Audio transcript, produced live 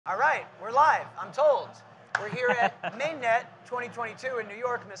All right, we're live, I'm told. We're here at Mainnet 2022 in New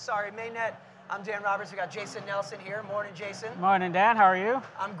York, Messari Mainnet. I'm Dan Roberts, we got Jason Nelson here. Morning, Jason. Morning, Dan, how are you?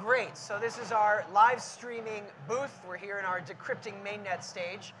 I'm great. So this is our live streaming booth. We're here in our Decrypting Mainnet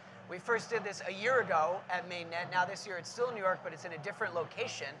stage. We first did this a year ago at Mainnet. Now this year it's still in New York, but it's in a different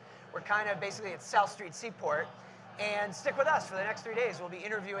location. We're kind of basically at South Street Seaport. And stick with us for the next 3 days. We'll be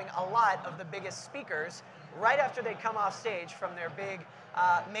interviewing a lot of the biggest speakers right after they come off stage from their big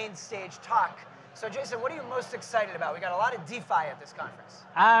main stage talk. So Jason, what are you most excited about? We got a lot of DeFi at this conference.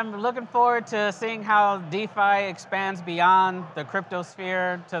 I'm looking forward to seeing how DeFi expands beyond the crypto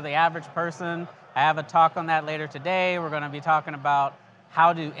sphere to the average person. I have a talk on that later today. We're going to be talking about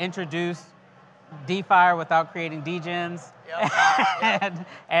how to introduce DeFi without creating degens,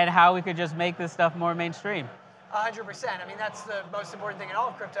 and how we could just make this stuff more mainstream. 100%. I mean, that's the most important thing in all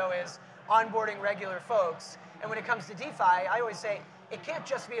of crypto is onboarding regular folks. And when it comes to DeFi, I always say it can't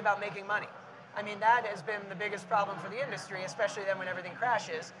just be about making money. I mean, that has been the biggest problem for the industry, especially then when everything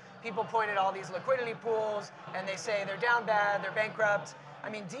crashes. People point at all these liquidity pools and they say they're down bad, they're bankrupt. I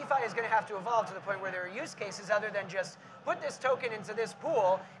mean, DeFi is going to have to evolve to the point where there are use cases other than just put this token into this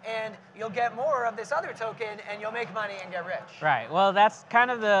pool and you'll get more of this other token and you'll make money and get rich. Right. Well, that's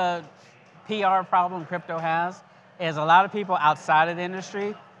kind of the PR problem crypto has, is a lot of people outside of the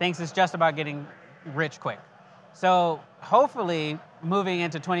industry thinks it's just about getting rich quick. So hopefully, moving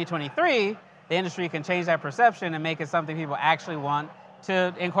into 2023, the industry can change that perception and make it something people actually want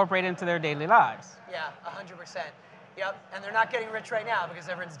to incorporate into their daily lives. Yeah, 100%. Yep, and they're not getting rich right now because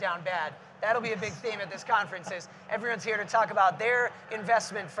everyone's down bad. That'll be a big theme at this conference is everyone's here to talk about their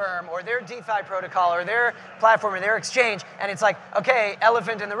investment firm or their DeFi protocol or their platform or their exchange. And it's like, okay,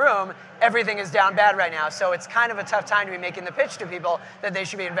 elephant in the room, everything is down bad right now. So it's kind of a tough time to be making the pitch to people that they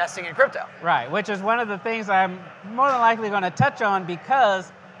should be investing in crypto. Right, which is one of the things I'm more than likely going to touch on,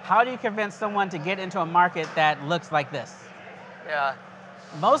 because how do you convince someone to get into a market that looks like this? Yeah.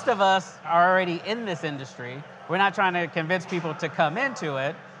 Most of us are already in this industry. We're not trying to convince people to come into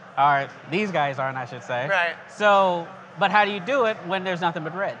it, or these guys aren't, I should say. Right. So, but how do you do it when there's nothing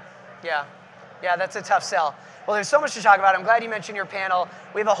but red? Yeah. Yeah, that's a tough sell. Well, there's so much to talk about. I'm glad you mentioned your panel.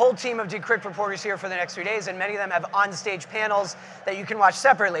 We have a whole team of Decrypt reporters here for the next 3 days, and many of them have on-stage panels that you can watch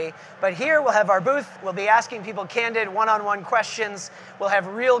separately. But here we'll have our booth. We'll be asking people candid, one-on-one questions. We'll have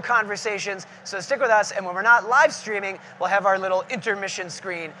real conversations. So stick with us, and when we're not live streaming, we'll have our little intermission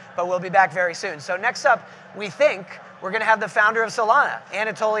screen, but we'll be back very soon. So next up, we think we're going to have the founder of Solana,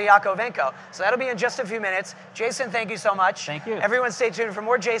 Anatoly Yakovenko. So that'll be in just a few minutes. Jason, thank you so much. Thank you. Everyone stay tuned for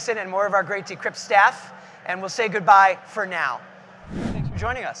more Jason and more of our great Decrypt staff. And we'll say goodbye for now. Thanks for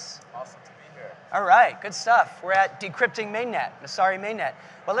joining us. Awesome to be here. All right, good stuff. We're at Decrypting Mainnet, Messari Mainnet.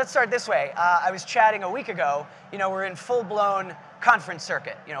 Well, let's start this way. I was chatting a week ago. You know, we're in full-blown conference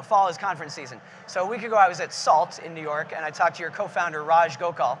circuit. You know, fall is conference season. So a week ago, I was at SALT in New York, and I talked to your co-founder, Raj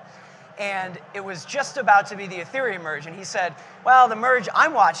Gokal. And it was just about to be the Ethereum merge. And he said, well, the merge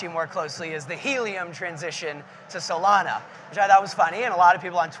I'm watching more closely is the Helium transition to Solana, which I thought was funny. And a lot of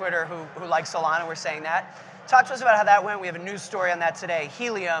people on Twitter who like Solana were saying that. Talk to us about how that went. We have a news story on that today.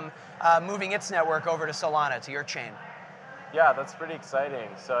 Helium moving its network over to Solana, to your chain. Yeah, that's pretty exciting.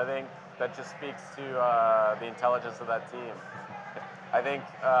 So I think that just speaks to the intelligence of that team. I think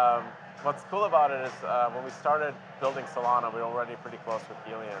what's cool about it is when we started building Solana, we were already pretty close with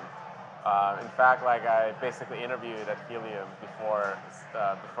Helium. In fact, like I basically interviewed at Helium before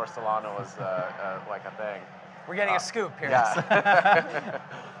Solana was like a thing. We're getting a scoop here. Yeah.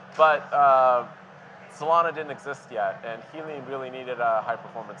 But Solana didn't exist yet, and Helium really needed a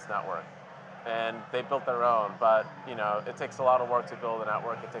high-performance network, and they built their own. But you know, it takes a lot of work to build a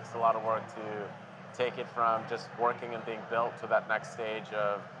network. It takes a lot of work to take it from just working and being built to that next stage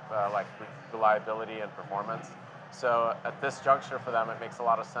of like reliability and performance. So at this juncture for them, it makes a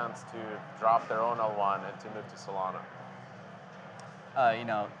lot of sense to drop their own L1 and to move to Solana. You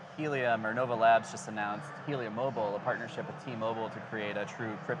know, Helium or Nova Labs just announced Helium Mobile, a partnership with T-Mobile to create a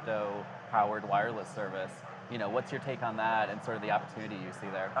true crypto-powered wireless service. You know, what's your take on that and sort of the opportunity you see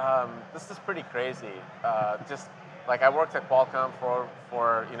there? This is pretty crazy. Just like I worked at Qualcomm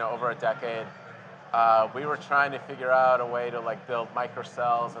for you know over a decade. We were trying to figure out a way to like build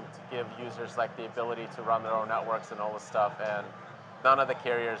microcells and to give users like the ability to run their own networks and all this stuff, and none of the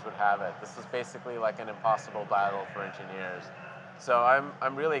carriers would have it. This was basically like an impossible battle for engineers. So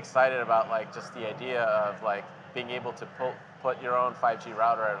I'm really excited about like just the idea of like being able to put your own 5G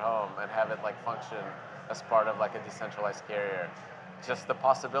router at home and have it like function as part of like a decentralized carrier. Just the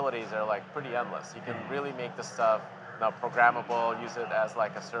possibilities are like pretty endless. You can really make this stuff programmable, use it as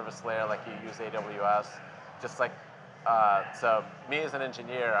like a service layer like you use AWS. Just like So me as an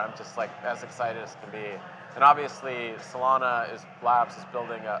engineer, I'm just like as excited as can be. And obviously, Labs is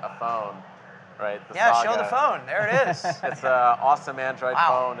building a phone, right? The Yeah, Saga. show the phone. There it is. It's an awesome Android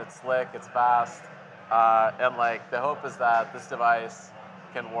phone. It's slick. It's fast. And like the hope is that this device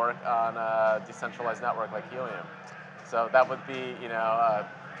can work on a decentralized network like Helium. So that would be, a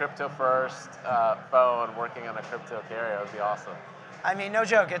crypto first phone working on a crypto carrier. It would be awesome. I mean, no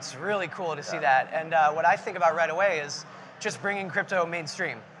joke, it's really cool to see that. And what I think about right away is just bringing crypto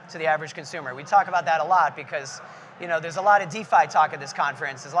mainstream to the average consumer. We talk about that a lot because, there's a lot of DeFi talk at this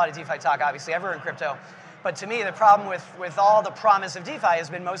conference. There's a lot of DeFi talk, obviously, everywhere in crypto. But to me, the problem with all the promise of DeFi has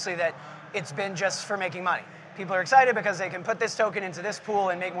been mostly that it's been just for making money. People are excited because they can put this token into this pool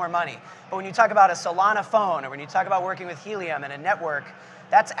and make more money. But when you talk about a Solana phone, or when you talk about working with Helium and a network,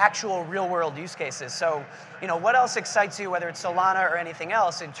 that's actual real-world use cases. So, what else excites you, whether it's Solana or anything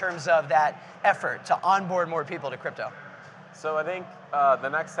else, in terms of that effort to onboard more people to crypto? So I think the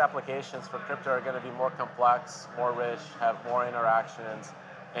next applications for crypto are going to be more complex, more rich, have more interactions,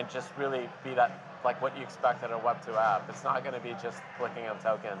 and just really be that like what you expect at a Web2 app. It's not going to be just clicking on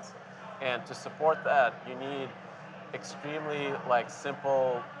tokens. And to support that, you need extremely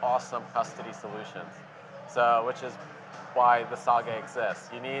simple, awesome custody solutions. So, which is why the Saga exists.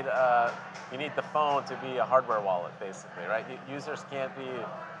 You need the phone to be a hardware wallet, basically, right? Users can't be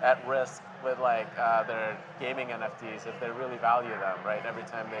at risk with their gaming NFTs if they really value them, right? Every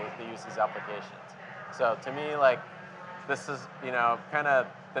time they use these applications. So to me, this is kind of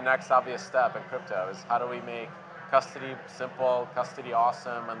the next obvious step in crypto is how do we make custody simple, custody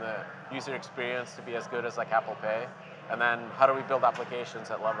awesome, and the user experience to be as good as Apple Pay, and then how do we build applications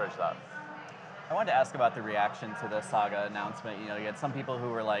that leverage that? I wanted to ask about the reaction to the Saga announcement. You had some people who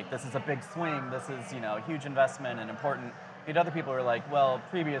were like, this is a big swing, this is a huge investment and important. You had other people who were like, well,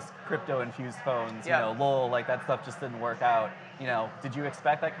 previous crypto-infused phones, lol, that stuff just didn't work out. Did you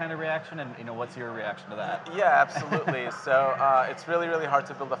expect that kind of reaction? And what's your reaction to that? Yeah, absolutely. So it's really, really hard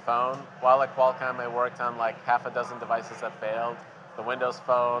to build a phone. While at Qualcomm, I worked on half a dozen devices that failed. The Windows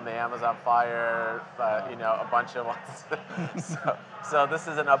Phone, the Amazon Fire, a bunch of ones. So this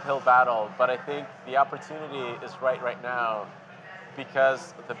is an uphill battle, but I think the opportunity is right now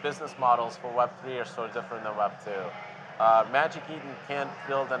because the business models for Web3 are so different than Web2. Magic Eden can't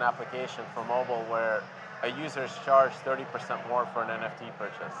build an application for mobile where a user is charged 30% more for an NFT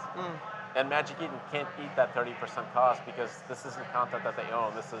purchase. And Magic Eden can't eat that 30% cost because this isn't content that they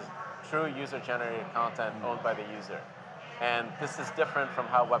own. This is true user-generated content owned by the user. And this is different from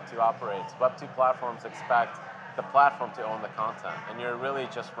how Web2 operates. Web2 platforms expect the platform to own the content, and you're really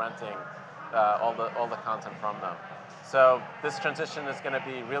just renting all the content from them. So this transition is going to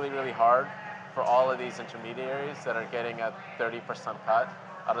be really, really hard for all of these intermediaries that are getting a 30% cut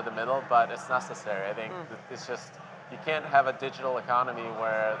out of the middle, but it's necessary. I think it's just, you can't have a digital economy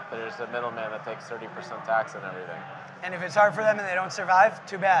where there's a middleman that takes 30% tax and everything. And if it's hard for them and they don't survive,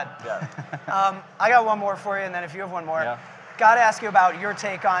 too bad. Yeah. I got one more for you, and then if you have one more. Yeah. Got to ask you about your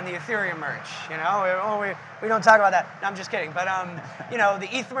take on the Ethereum merge. We don't talk about that. No, I'm just kidding. But the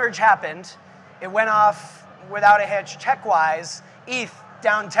ETH merge happened. It went off without a hitch. Tech-wise, ETH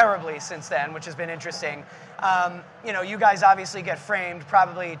down terribly since then, which has been interesting. You guys obviously get framed,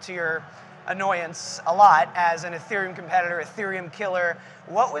 probably to your annoyance, a lot as an Ethereum competitor, Ethereum killer.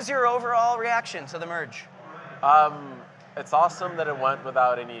 What was your overall reaction to the merge? It's awesome that it went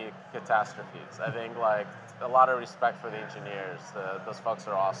without any catastrophes. I think a lot of respect for the engineers. Those folks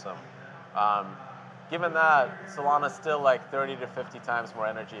are awesome. Given that, Solana's still 30 to 50 times more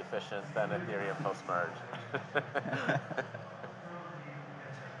energy efficient than Ethereum post-merge.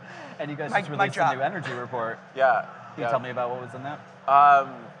 And you guys just released a new energy report. Yeah. Can you tell me about what was in that?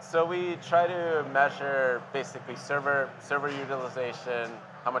 So we try to measure basically server utilization,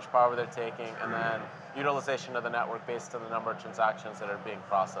 how much power they're taking, and then utilization of the network based on the number of transactions that are being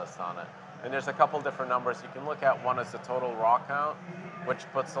processed on it. And there's a couple different numbers you can look at. One is the total raw count, which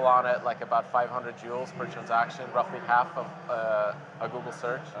puts Solana at about 500 joules per transaction, roughly half of a Google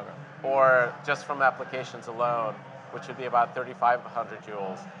search. Okay. Or just from applications alone, which would be about 3,500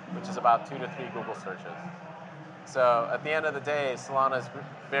 joules, which is about 2 to 3 Google searches. So at the end of the day, Solana is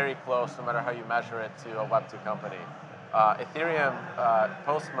very close, no matter how you measure it, to a Web2 company. Ethereum,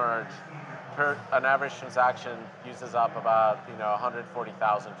 post-merge, an average transaction uses up about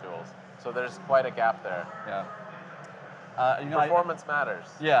 140,000 joules. So there's quite a gap there. Yeah. Performance matters.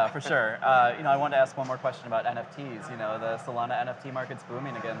 Yeah, for sure. I wanted to ask one more question about NFTs. The Solana NFT market's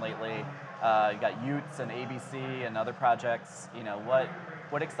booming again lately. You got Utes and ABC and other projects.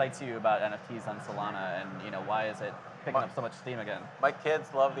 What excites you about NFTs on Solana, and why is it picking up so much steam again. My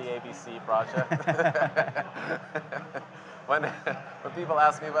kids love the ABC project. when people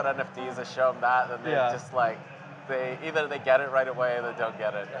ask me about NFTs, I show them that, and they just like, either they get it right away or they don't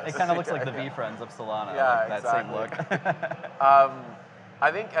get it. It kind of looks like the V-Friends of Solana, yeah, like that exactly. same look.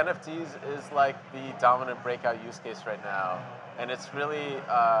 I think NFTs is like the dominant breakout use case right now. And it's really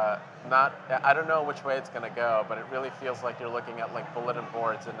not, I don't know which way it's going to go, but it really feels like you're looking at like bulletin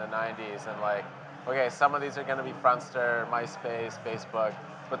boards in the 90s and like, okay, some of these are going to be Friendster, MySpace, Facebook,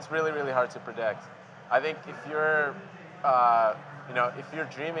 but it's really, really hard to predict. I think if you're, if you're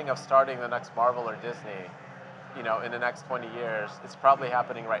dreaming of starting the next Marvel or Disney, in the next 20 years, it's probably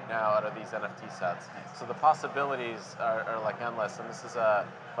happening right now out of these NFT sets. So the possibilities are like endless, and this is I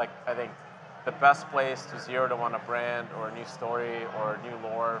think, the best place to 0 to 1 a brand or a new story or new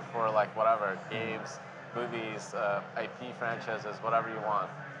lore for like whatever, games, movies, IP franchises, whatever you want.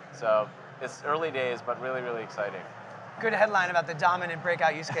 So it's early days, but really, really exciting. Good headline about the dominant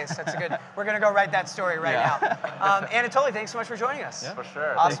breakout use case. That's a good, we're going to go write that story right now. Anatoly, thanks so much for joining us. Yeah. For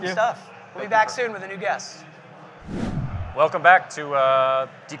sure. Awesome stuff. We'll be back soon with a new guest. Welcome back to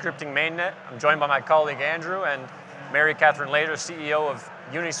Decrypting Mainnet. I'm joined by my colleague Andrew and Mary Catherine Later, CEO of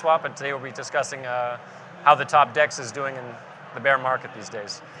Uniswap, and today we'll be discussing how the top DEX is doing in the bear market these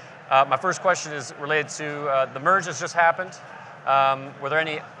days. My first question is related to the merge that's just happened. Were there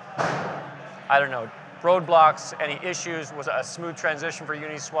any, roadblocks, any issues? Was it a smooth transition for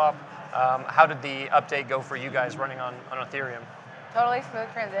Uniswap? How did the update go for you guys running on Ethereum? Totally smooth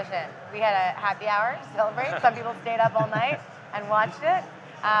transition. We had a happy hour to celebrate. Some people stayed up all night and watched it.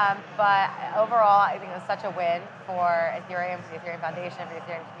 But overall, I think it was such a win for Ethereum, for the Ethereum Foundation, for the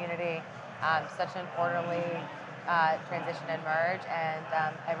Ethereum community. Such an orderly transition and merge, and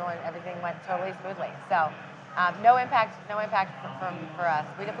everything went totally smoothly. So no impact for us.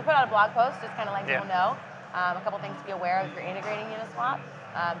 We put out a blog post, just kind of letting people know a couple things to be aware of if you're integrating Uniswap.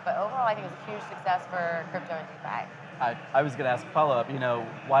 But overall, I think it was a huge success for crypto and DeFi. I was going to ask a follow-up.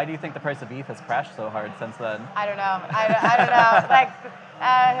 Why do you think the price of ETH has crashed so hard since then? I don't know. I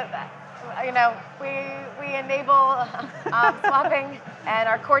don't know. We enable swapping and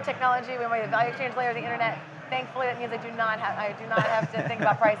our core technology. We make the value exchange layer of the internet. Thankfully, that means I do not have to think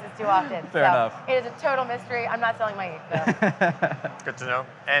about prices too often. Fair enough. It is a total mystery. I'm not selling my ETH though. Good to know.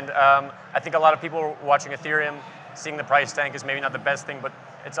 And I think a lot of people watching Ethereum, seeing the price tank is maybe not the best thing, but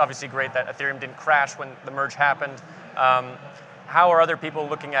it's obviously great that Ethereum didn't crash when the merge happened. How are other people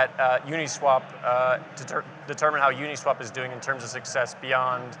looking at Uniswap to determine how Uniswap is doing in terms of success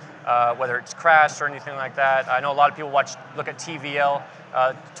beyond whether it's crashed or anything like that? I know a lot of people look at TVL,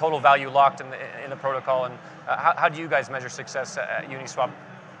 total value locked in the protocol, and how do you guys measure success at Uniswap?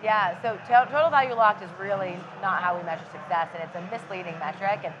 Yeah, so total value locked is really not how we measure success, and it's a misleading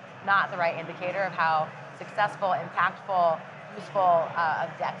metric and not the right indicator of how successful, impactful, useful of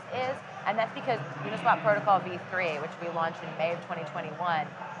DEX is. And that's because Uniswap Protocol v3, which we launched in May of 2021,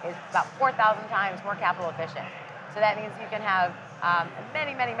 is about 4,000 times more capital efficient. So that means you can have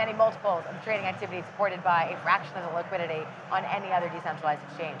many, many, many multiples of trading activity supported by a fraction of the liquidity on any other decentralized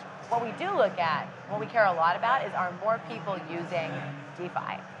exchange. What we do look at, what we care a lot about, is are more people using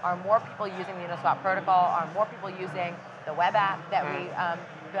DeFi? Are more people using the Uniswap protocol? Are more people using the web app that we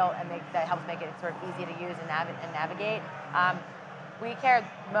built and that helps make it sort of easy to use and navigate? We care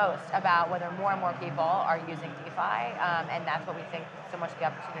most about whether more and more people are using DeFi, and that's what we think so much of the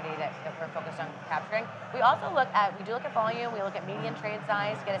opportunity that we're focused on capturing. We also look at volume, we look at median trade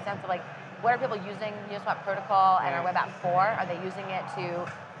size to get a sense of like, what are people using Uniswap protocol and our web app for? Are they using it to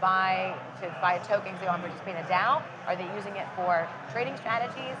buy a token because they want to participate in a DAO? Are they using it for trading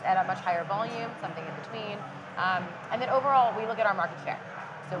strategies at a much higher volume, something in between? And then overall, we look at our market share.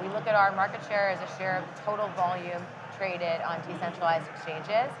 So we look at our market share as a share of the total volume traded on decentralized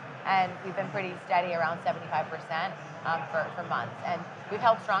exchanges, and we've been pretty steady around 75% for months, and we've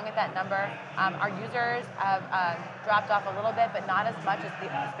held strong at that number. Our users have dropped off a little bit, but not as much as the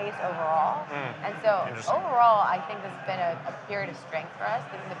space overall. And so overall, I think this has been a period of strength for us.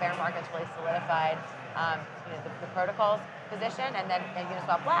 I think the bear market's really solidified the protocol's position, and then at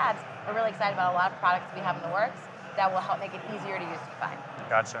Uniswap Labs, we're really excited about a lot of products we have in the works that will help make it easier to use DeFi.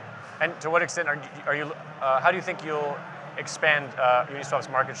 Gotcha. And to what extent are you? How do you think you'll expand Uniswap's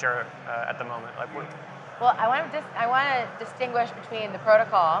market share at the moment? Well, I want to distinguish between the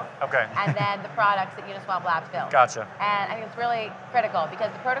protocol and then the products that Uniswap Labs builds. Gotcha. And I think it's really critical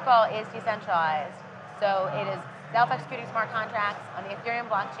because the protocol is decentralized, so it is self-executing smart contracts on the Ethereum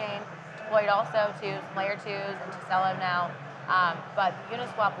blockchain, deployed also to layer 2s and to Celo now. But the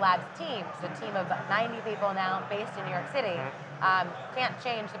Uniswap Labs team, which is a team of 90 people now based in New York City, can't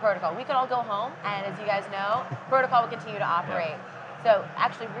change the protocol. We could all go home, and as you guys know, protocol will continue to operate. So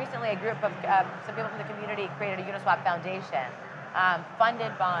actually, recently a group of some people from the community created a Uniswap Foundation,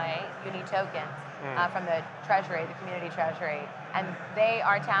 funded by Uni tokens from the treasury, the community treasury, and they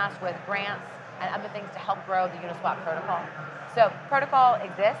are tasked with grants and other things to help grow the Uniswap protocol. So protocol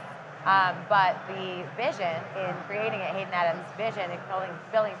exists, but the vision in creating it, Hayden Adams' vision in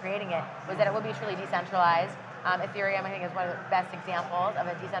building and creating it, was that it would be truly decentralized. Ethereum, I think, is one of the best examples of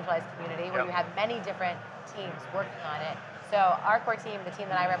a decentralized community where you have many different teams working on it. So our core team, the team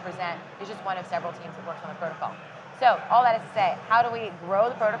that I represent, is just one of several teams that works on the protocol. So all that is to say, how do we grow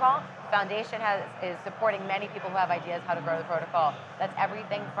the protocol? Foundation is supporting many people who have ideas how to grow the protocol. That's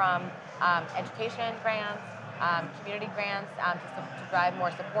everything from education grants, community grants to drive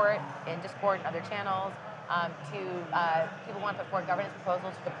more support in Discord and other channels, to people want to put forward governance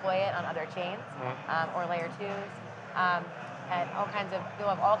proposals to deploy it on other chains or layer 2s. And people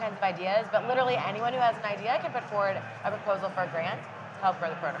have all kinds of ideas, but literally anyone who has an idea can put forward a proposal for a grant to help grow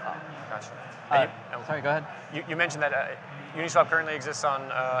the protocol. Gotcha. Sorry, go ahead. You mentioned that Uniswap currently exists on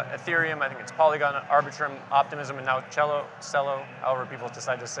Ethereum. I think it's Polygon, Arbitrum, Optimism, and now Celo, however people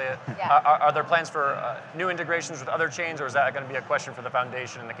decide to say it. Yeah. Are there plans for new integrations with other chains, or is that going to be a question for the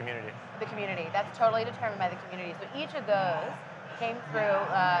foundation and the community? The community. That's totally determined by the community. So each of those came through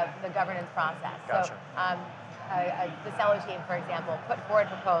the governance process. Gotcha. So the Celo team, for example, put forward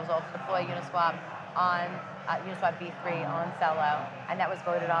a proposal to deploy Uniswap on Uniswap V3 on Celo, and that was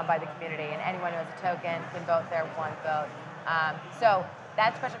voted on by the community. And anyone who has a token can vote their one vote. So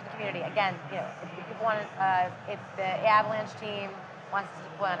that's a question for the community. Again, if people want to, if the Avalanche team wants to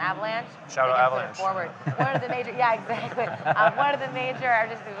deploy on Avalanche, shout out Avalanche. Put it forward. One of the major, yeah, exactly. One of the major,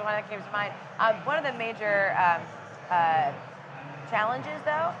 there's one that came to mind. One of the major challenges,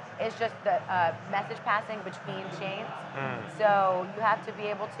 though, is just the message passing between chains. So you have to be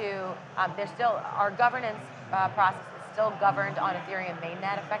able to, our governance process is still governed on Ethereum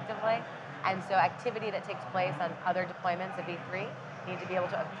mainnet effectively. And so activity that takes place on other deployments of V3 need to be able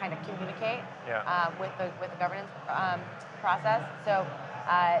to kind of communicate with the governance process. So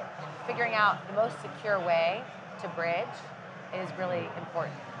figuring out the most secure way to bridge is really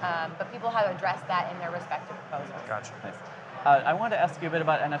important. But people have addressed that in their respective proposals. Gotcha. Nice. I wanted to ask you a bit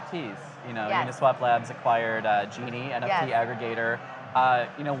about NFTs. Uniswap Labs acquired Genie, NFT aggregator.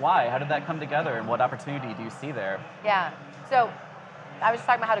 Why? How did that come together, and what opportunity do you see there? Yeah. So I was just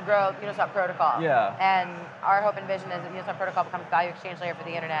talking about how to grow Uniswap protocol. Yeah. And our hope and vision is that Uniswap protocol becomes a value exchange layer for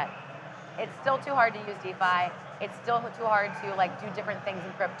the internet. It's still too hard to use DeFi. It's still too hard to do different things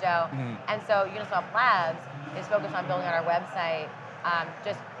in crypto. And so Uniswap Labs is focused on building on our website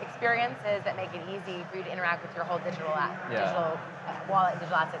just experiences that make it easy for you to interact with your whole digital wallet,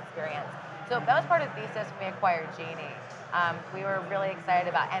 digital asset experience. So that was part of the thesis when we acquired Genie. We were really excited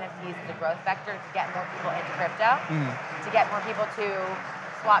about NFTs as a growth vector to get more people into crypto, to get more people to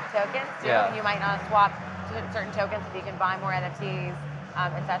swap tokens. You might not swap certain tokens, but you can buy more NFTs,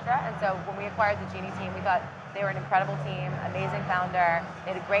 etc. And so when we acquired the Genie team, we thought they were an incredible team, amazing founder.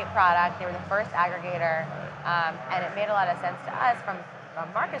 They had a great product. They were the first aggregator. And it made a lot of sense to us from a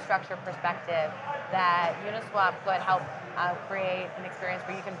market structure perspective that Uniswap could help create an experience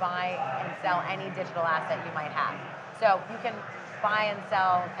where you can buy and sell any digital asset you might have. So you can buy and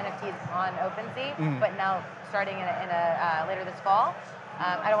sell NFTs on OpenSea, but now starting later this fall.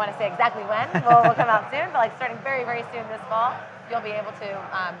 I don't want to say exactly when, we'll come out soon, but starting very, very soon this fall, you'll be able to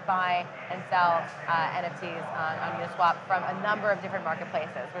buy and sell NFTs on Uniswap from a number of different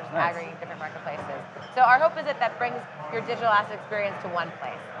marketplaces. We're just aggregating different marketplaces. So our hope is that brings your digital asset experience to one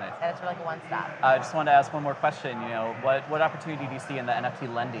place. Nice. That it's like a one-stop. I just wanted to ask one more question. What opportunity do you see in the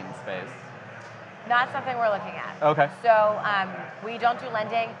NFT lending space? Not something we're looking at. Okay. So we don't do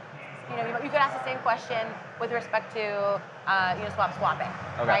lending. You could ask the same question with respect to Uniswap swapping,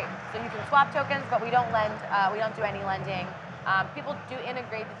 right? So you can swap tokens, but we don't lend. We don't do any lending. People do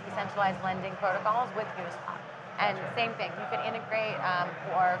integrate the decentralized lending protocols with Uniswap. And same thing, you can integrate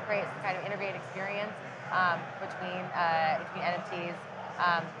or create some kind of integrated experience between NFTs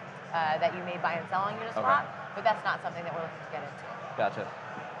that you may buy and sell on Uniswap, but that's not something that we're looking to get into. Gotcha.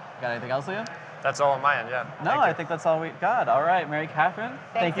 Got anything else, Liam? That's all on my end, yeah. No, I think that's all we got. All right, Mary Catherine,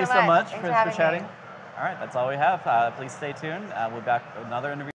 thank you so much for chatting. All right, that's all we have. Please stay tuned. We'll be back with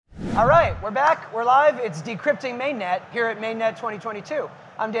another interview. All right, we're back. We're live. It's Decrypting Mainnet here at Mainnet 2022.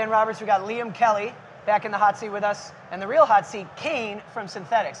 I'm Dan Roberts. We got Liam Kelly back in the hot seat with us, and the real hot seat, Kain from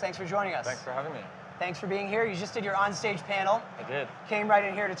Synthetix. Thanks for joining us. Thanks for having me. Thanks for being here. You just did your on-stage panel. I did. Came right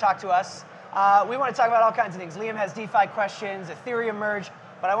in here to talk to us. We want to talk about all kinds of things. Liam has DeFi questions, Ethereum merge,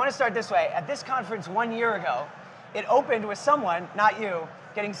 but I want to start this way. At this conference 1 year ago, it opened with someone, not you,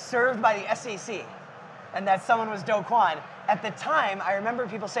 getting served by the SEC, and that someone was Do Kwon. At the time, I remember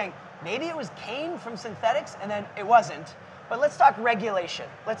people saying, maybe it was Kain from Synthetix, and then it wasn't. But let's talk regulation.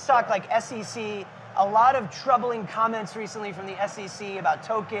 Let's talk like SEC, a lot of troubling comments recently from the SEC about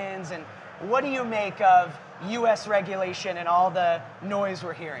tokens, and what do you make of US regulation and all the noise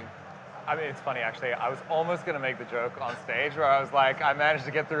we're hearing? I mean, it's funny, actually. I was almost going to make the joke on stage where I was like, I managed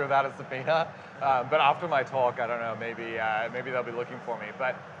to get through without a subpoena. But after my talk, I don't know, maybe they'll be looking for me.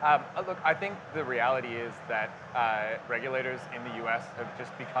 But look, I think the reality is that regulators in the US have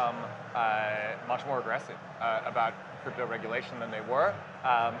just become much more aggressive about crypto regulation than they were.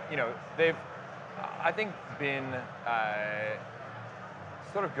 They've, I think, been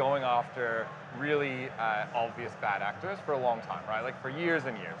sort of going after really obvious bad actors for a long time, right? Like for years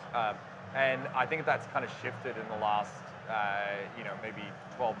and years. And I think that's kind of shifted in the last, maybe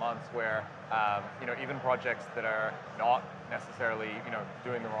 12 months where, even projects that are not necessarily,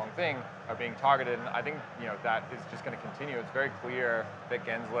 doing the wrong thing are being targeted. And I think, that is just going to continue. It's very clear that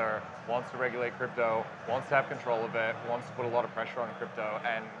Gensler wants to regulate crypto, wants to have control of it, wants to put a lot of pressure on crypto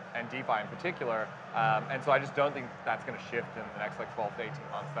and DeFi in particular. And so I just don't think that's going to shift in the next 12 to 18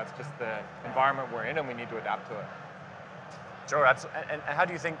 months. That's just the environment we're in, and we need to adapt to it. Sure, and how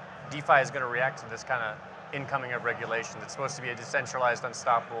do you think DeFi is going to react to this kind of incoming of regulation? It's supposed to be a decentralized,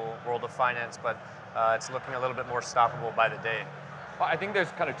 unstoppable world of finance, but it's looking a little bit more stoppable by the day. Well, I think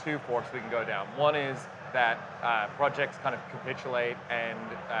there's kind of two forks we can go down. One is that projects kind of capitulate and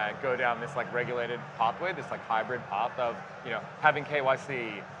go down this regulated pathway, this hybrid path of having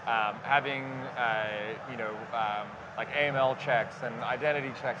KYC, having AML checks and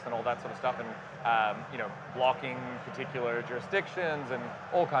identity checks and all that sort of stuff, and blocking particular jurisdictions and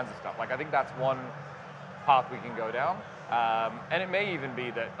all kinds of stuff. I think that's one path we can go down, and it may even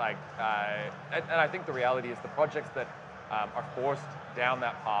be that and I think the reality is the projects that are forced down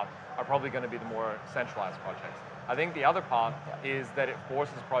that path are probably going to be the more centralized projects. I think the other path is that it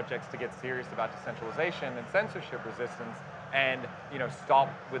forces projects to get serious about decentralization and censorship resistance and stop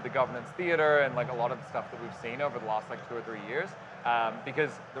with the governance theater and a lot of the stuff that we've seen over the last 2 or 3 years.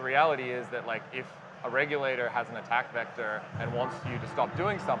 Because the reality is that if a regulator has an attack vector and wants you to stop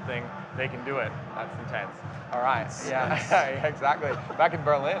doing something, they can do it. That's intense. All right. Yeah, exactly. Back in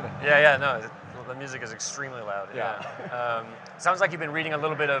Berlin. Yeah, no. The music is extremely loud. Yeah. Sounds like you've been reading a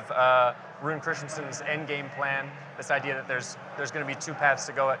little bit of Rune Christensen's endgame plan. This idea that there's going to be two paths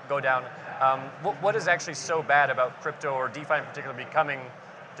to go down. What is actually so bad about crypto or DeFi in particular becoming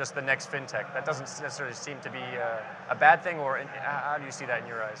just the next fintech? That doesn't necessarily seem to be a bad thing. Or how do you see that in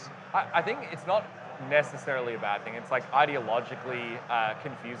your eyes? I think it's not necessarily a bad thing. It's ideologically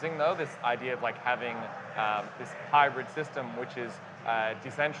confusing though. This idea of having this hybrid system, which is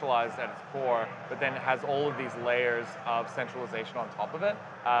decentralized at its core, but then has all of these layers of centralization on top of it.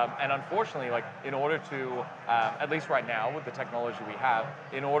 And unfortunately, in order to, at least right now with the technology we have,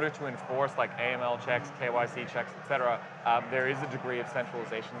 in order to enforce AML checks, KYC checks, etc., there is a degree of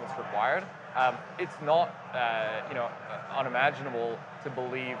centralization that's required. It's not, unimaginable to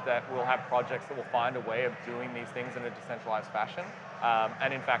believe that we'll have projects that will find a way of doing these things in a decentralized fashion.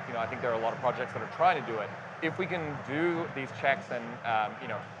 And in fact, I think there are a lot of projects that are trying to do it. If we can do these checks and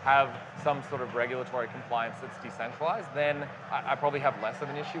have some sort of regulatory compliance that's decentralized, then I probably have less of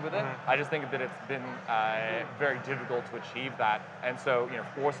an issue with it. I just think that it's been very difficult to achieve that, and so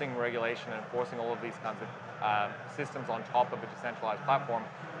forcing regulation and forcing all of these kinds of systems on top of a decentralized platform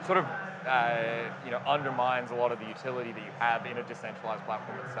sort of undermines a lot of the utility that you have in a decentralized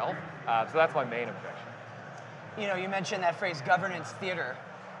platform itself. So that's my main objection. You mentioned that phrase governance theater.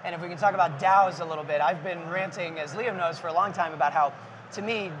 And if we can talk about DAOs a little bit, I've been ranting, as Liam knows, for a long time about how, to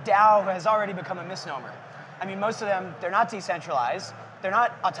me, DAO has already become a misnomer. I mean, most of them, they're not decentralized, they're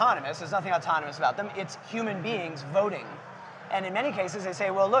not autonomous, there's nothing autonomous about them, it's human beings voting. And in many cases, they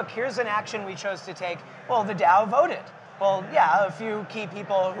say, well, look, here's an action we chose to take. Well, the DAO voted. Well, yeah, a few key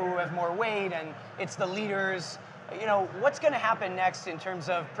people who have more weight, and it's the leaders. What's going to happen next in terms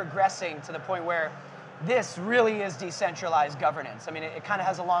of progressing to the point where this really is decentralized governance? I mean, it kind of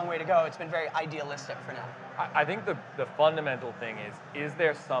has a long way to go. It's been very idealistic for now. I think the fundamental thing is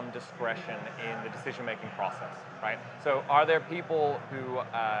there some discretion in the decision-making process, right? So are there people who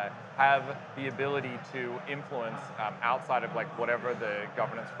have the ability to influence outside of whatever the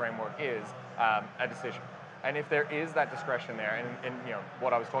governance framework is, a decision? And if there is that discretion there, and you know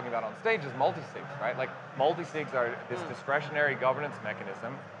what I was talking about on stage is multi-sigs, right? Like multi-sigs are this discretionary governance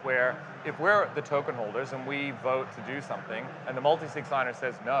mechanism where if we're the token holders and we vote to do something and the multi-sig signer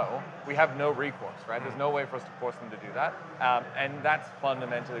says no, we have no recourse, right? There's no way for us to force them to do that. And that's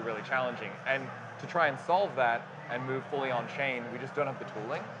fundamentally really challenging. And to try and solve that and move fully on chain, we just don't have the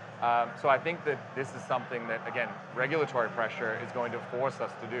tooling. So I think that this is something that, again, regulatory pressure is going to force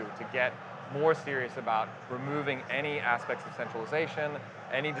us to do, to get more serious about removing any aspects of centralization,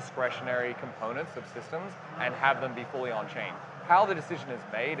 any discretionary components of systems, and have them be fully on chain. How the decision is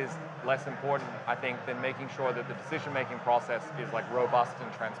made is less important, I think, than making sure that the decision-making process is like robust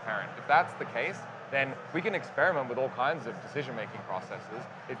and transparent. If that's the case, then we can experiment with all kinds of decision-making processes.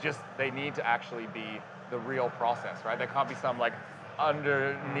 It just, they need to actually be the real process, right? There can't be some like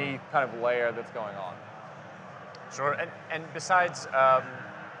underneath kind of layer that's going on. Sure, and besides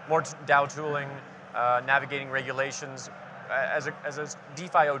more DAO tooling, navigating regulations, as a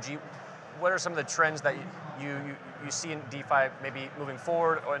DeFi OG, what are some of the trends that you see in DeFi maybe moving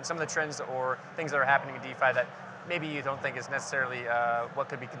forward, or in some of the trends or things that are happening in DeFi that maybe you don't think is necessarily what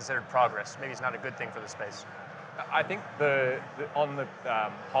could be considered progress? Maybe it's not a good thing for the space. I think on the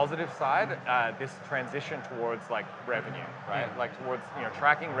positive side, this transition towards like revenue, right? Like towards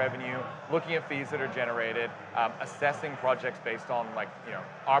tracking revenue, looking at fees that are generated, assessing projects based on like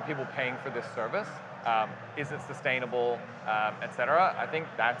are people paying for this service? Is it sustainable, etc. I think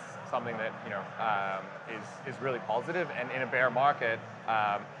that's something that is really positive, and in a bear market,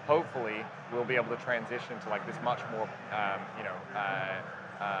 hopefully we'll be able to transition to like this much more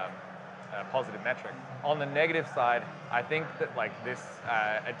positive metric. On the negative side, I think that like this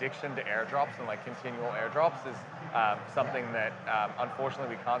addiction to airdrops and like continual airdrops is something that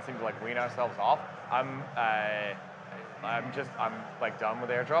unfortunately we can't seem to like wean ourselves off. I'm like done with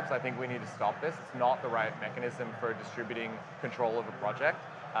airdrops. I think we need to stop this. It's not the right mechanism for distributing control of a project,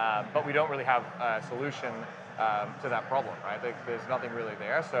 but we don't really have a solution to that problem, right? There's nothing really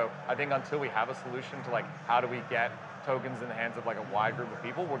there. So I think until we have a solution to like how do we get tokens in the hands of like a wide group of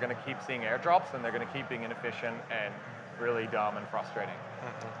people, we're going to keep seeing airdrops, and they're going to keep being inefficient and really dumb and frustrating.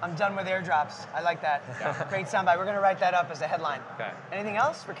 I'm done with airdrops. I like that. Yeah. Great soundbite. We're going to write that up as a headline. Okay. Anything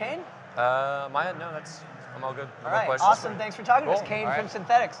else for Kain? No, I'm all good. All right, awesome. Thanks for talking to us. Kain from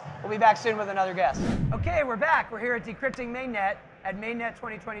Synthetix. We'll be back soon with another guest. Okay, we're back. We're here at Decrypting Mainnet at Mainnet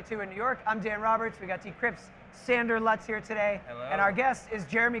 2022 in New York. I'm Dan Roberts. We got Decrypt's Sander Lutz here today. Hello. And our guest is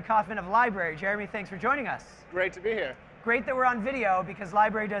Jeremy Kaufman of Library. Jeremy, thanks for joining us. Great to be here. Great that we're on video, because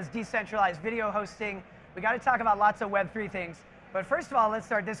Library does decentralized video hosting. We got to talk about lots of Web3 things. But first of all, let's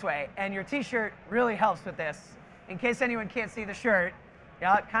start this way. And your t-shirt really helps with this. In case anyone can't see the shirt,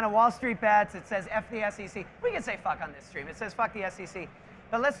 kind of Wall Street bets. It says F the SEC. We can say fuck on this stream. It says fuck the SEC.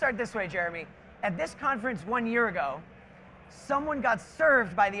 But let's start this way, Jeremy. At this conference 1 year ago, someone got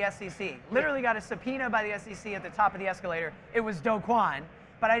served by the SEC. Literally got a subpoena by the SEC at the top of the escalator. It was Do Kwon.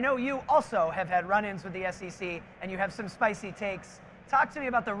 But I know you also have had run-ins with the SEC, and you have some spicy takes. Talk to me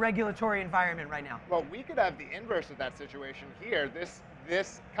about the regulatory environment right now. Well, we could have the inverse of that situation here.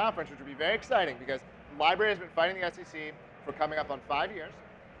 This conference, which would be very exciting, because Library has been fighting the SEC for coming up on 5 years.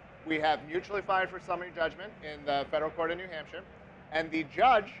 We have mutually filed for summary judgment in the federal court in New Hampshire, and the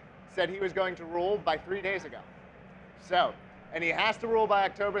judge said he was going to rule by 3 days ago. So, and he has to rule by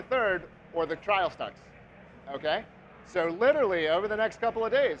October 3rd, or the trial starts, okay? So literally, over the next couple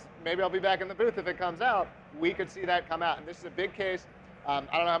of days, maybe I'll be back in the booth if it comes out, we could see that come out. And this is a big case. I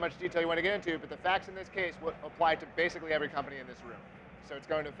don't know how much detail you want to get into, but the facts in this case will apply to basically every company in this room. So it's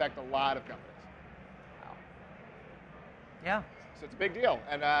going to affect a lot of companies. Wow. Yeah. So it's a big deal.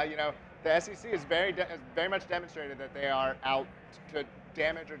 And the SEC has very much demonstrated that they are out to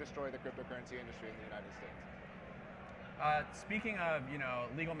damage or destroy the cryptocurrency industry in the United States. Speaking of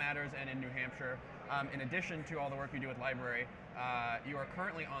legal matters and in New Hampshire, in addition to all the work you do with Library, you are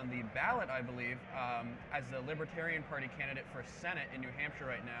currently on the ballot, I believe, as the Libertarian Party candidate for Senate in New Hampshire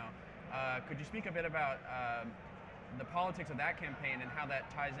right now. Could you speak a bit about the politics of that campaign and how that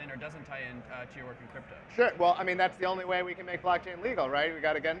ties in or doesn't tie in to your work in crypto? Sure. Well, I mean, that's the only way we can make blockchain legal, right? We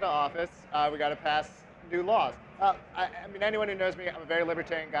got to get into office. We got to pass new laws. I mean, anyone who knows me, I'm a very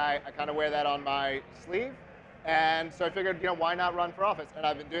libertarian guy. I kind of wear that on my sleeve. And so I figured, why not run for office? And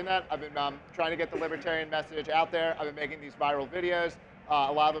I've been doing that. I've been trying to get the libertarian message out there. I've been making these viral videos.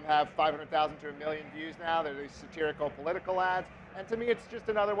 A lot of them have 500,000 to 1 million views now. They're these satirical political ads. And to me, it's just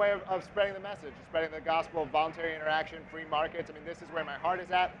another way of spreading the message, spreading the gospel of voluntary interaction, free markets. I mean, this is where my heart is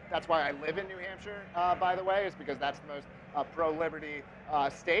at. That's why I live in New Hampshire, by the way, is because that's the most pro-liberty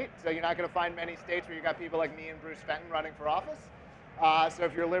state. So you're not going to find many states where you got people like me and Bruce Fenton running for office. So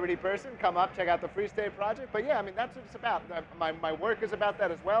if you're a Liberty person, come up, check out the Free State Project. But yeah, I mean, that's what it's about. My work is about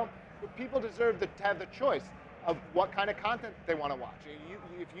that as well. But people deserve to have the choice of what kind of content they want to watch.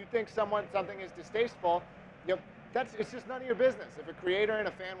 If you think something is distasteful, it's just none of your business. If a creator and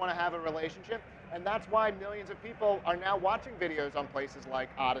a fan want to have a relationship, and that's why millions of people are now watching videos on places like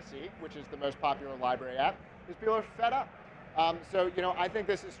Odyssey, which is the most popular library app, because people are fed up. So, I think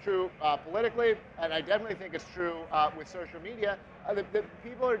this is true politically, and I definitely think it's true with social media. The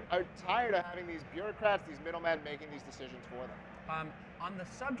people are tired of having these bureaucrats, these middlemen making these decisions for them. On the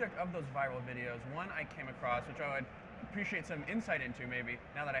subject of those viral videos, one I came across, which I would appreciate some insight into maybe,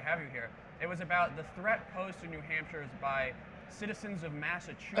 now that I have you here. It was about the threat posed to New Hampshire by citizens of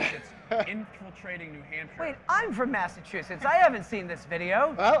Massachusetts infiltrating New Hampshire. Wait, I'm from Massachusetts. I haven't seen this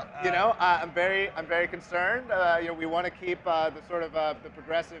video. Well, I'm very concerned. We want to keep the sort of the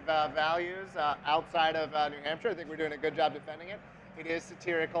progressive values outside of New Hampshire. I think we're doing a good job defending it. It is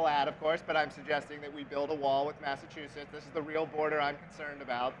satirical ad, of course, but I'm suggesting that we build a wall with Massachusetts. This is the real border I'm concerned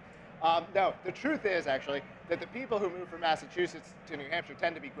about. No, the truth is actually that the people who move from Massachusetts to New Hampshire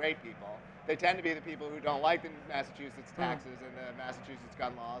tend to be great people. They tend to be the people who don't like the Massachusetts taxes and the Massachusetts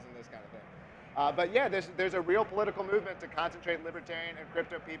gun laws and this kind of thing. But yeah, there's a real political movement to concentrate libertarian and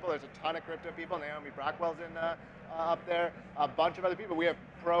crypto people. There's a ton of crypto people. Naomi Brockwell's up there. A bunch of other people. We have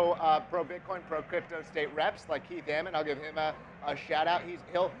pro Bitcoin, pro crypto state reps like Keith Ammon. I'll give him a shout out.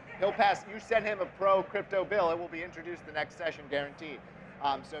 He'll pass. You send him a pro crypto bill, it will be introduced the next session, guaranteed.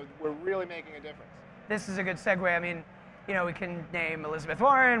 So we're really making a difference. This is a good segue. I mean, we can name Elizabeth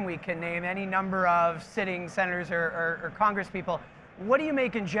Warren, we can name any number of sitting senators or Congress people. What do you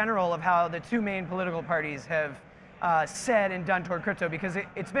make in general of how the two main political parties have said and done toward crypto? Because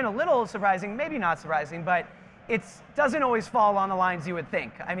it's been a little surprising, maybe not surprising, but it doesn't always fall on the lines you would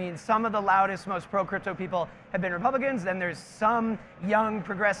think. I mean, some of the loudest, most pro-crypto people have been Republicans. Then there's some young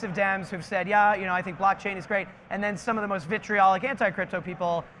progressive Dems who've said, yeah, I think blockchain is great. And then some of the most vitriolic anti-crypto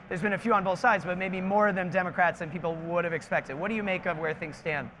people, there's been a few on both sides, but maybe more of them Democrats than people would have expected. What do you make of where things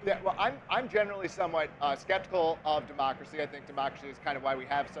stand? Yeah, well, I'm generally somewhat skeptical of democracy. I think democracy is kind of why we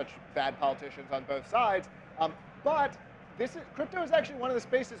have such bad politicians on both sides. But crypto is actually one of the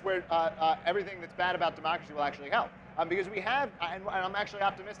spaces where everything that's bad about democracy will actually help. Because we have, and I'm actually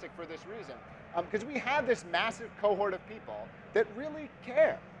optimistic for this reason, because we have this massive cohort of people that really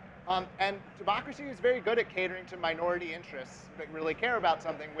care. And democracy is very good at catering to minority interests that really care about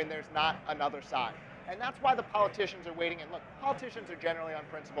something when there's not another side. And that's why the politicians are waiting. And look, politicians are generally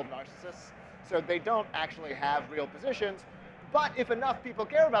unprincipled narcissists, so they don't actually have real positions. But if enough people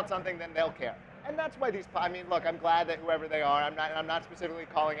care about something, then they'll care. And that's why look, I'm glad that whoever they are, I'm not specifically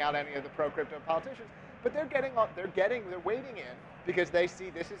calling out any of the pro-crypto politicians, but they're wading in because they see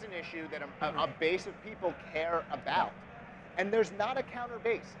this is an issue that a base of people care about. And there's not a counter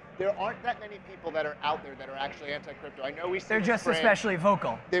base. There aren't that many people that are out there that are actually anti-crypto. I know we see they're just especially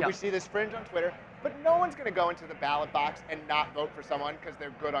vocal. We see this fringe on Twitter, but no one's going to go into the ballot box and not vote for someone because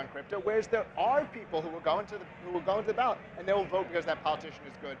they're good on crypto. Whereas there are people who will go into the ballot and they will vote because that politician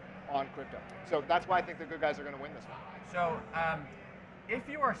is good on crypto. So that's why I think the good guys are going to win this one. So if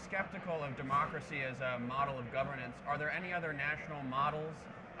you are skeptical of democracy as a model of governance, are there any other national models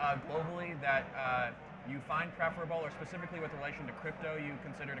globally that you find preferable, or specifically with relation to crypto, you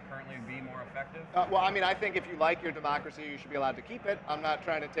consider to currently be more effective? Well, I mean, I think if you like your democracy, you should be allowed to keep it. I'm not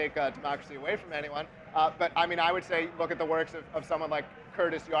trying to take democracy away from anyone. But I mean, I would say look at the works of someone like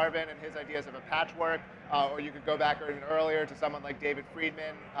Curtis Yarvin and his ideas of a patchwork, or you could go back even earlier to someone like David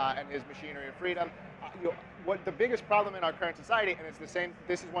Friedman and his machinery of freedom. What the biggest problem in our current society, and it's the same,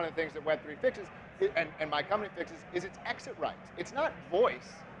 this is one of the things that Web3 fixes, and my company fixes, is its exit rights. It's not voice.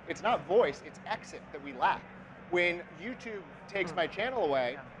 It's exit that we lack. When YouTube takes my channel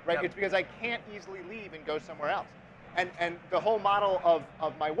away, right, it's because I can't easily leave and go somewhere else. And the whole model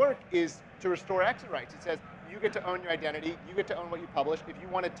of my work is to restore exit rights. It says you get to own your identity, you get to own what you publish. If you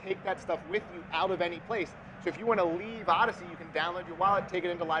want to take that stuff with you out of any place, so if you want to leave Odyssey, you can download your wallet, take it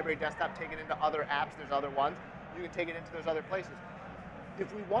into Library Desktop, take it into other apps, there's other ones, you can take it into those other places.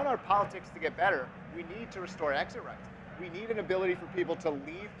 If we want our politics to get better, we need to restore exit rights. We need an ability for people to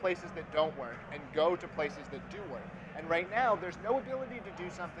leave places that don't work and go to places that do work. And right now, there's no ability to do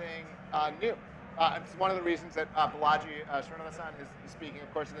something new. It's one of the reasons that Balaji Srinivasan is speaking,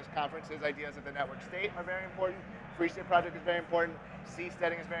 of course, at this conference. His ideas of the network state are very important. Free State Project is very important.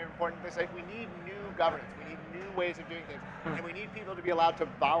 Seasteading is very important. We need new governance. We need new ways of doing things. And we need people to be allowed to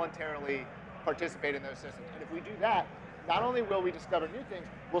voluntarily participate in those systems. And if we do that, not only will we discover new things,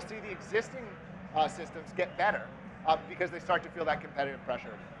 we'll see the existing systems get better because they start to feel that competitive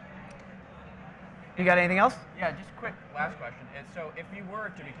pressure. You got anything else? Yeah, just quick last question. So if you were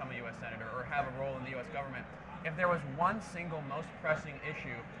to become a U.S. Senator or have a role in the U.S. government, if there was one single most pressing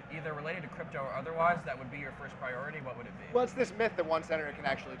issue, either related to crypto or otherwise, that would be your first priority, what would it be? Well, it's this myth that one senator can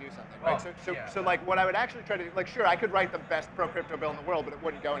actually do something, right? Oh, So like what I would actually try to do, like sure, I could write the best pro-crypto bill in the world, but it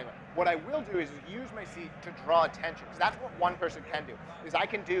wouldn't go anywhere. What I will do is use my seat to draw attention, because that's what one person can do, is I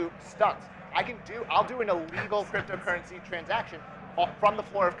can do stunts. I'll do an illegal cryptocurrency transaction from the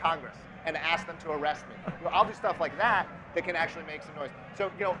floor of Congress and ask them to arrest me. I'll do stuff like that that can actually make some noise. So,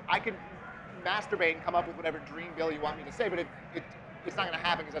 I can masturbate and come up with whatever dream bill you want me to say, but it's not going to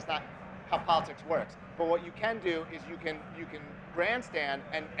happen because that's not how politics works. But what you can do is you can grandstand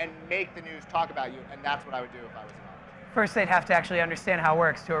and make the news talk about you, and that's what I would do if I was in office. First, they'd have to actually understand how it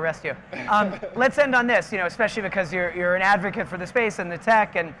works to arrest you. Let's end on this, especially because you're an advocate for the space and the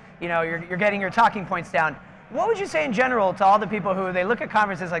tech, and you're getting your talking points down. What would you say in general to all the people who they look at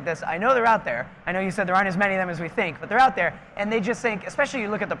conferences like this? I know they're out there. I know you said there aren't as many of them as we think, but they're out there, and they just think, especially you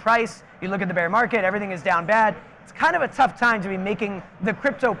look at the price, you look at the bear market, everything is down bad. It's kind of a tough time to be making the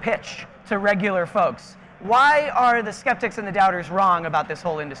crypto pitch to regular folks. Why are the skeptics and the doubters wrong about this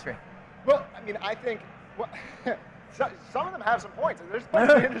whole industry? Well, I mean, I think some of them have some points. There's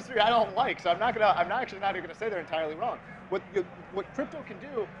parts of the industry I don't like, so I'm actually not even going to say they're entirely wrong. What crypto can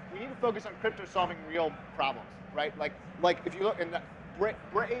do, we need to focus on crypto solving real problems, right? Like if you look, and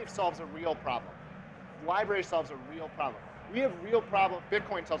Brave solves a real problem. Library solves a real problem. We have real problem.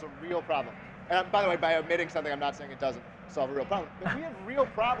 Bitcoin solves a real problem. And by the way, by omitting something, I'm not saying it doesn't solve a real problem. But we have real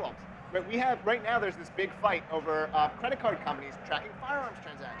problems. Right? Right now there's this big fight over credit card companies tracking firearms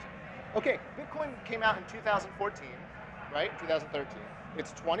transactions. Okay, Bitcoin came out in 2014, right? 2013.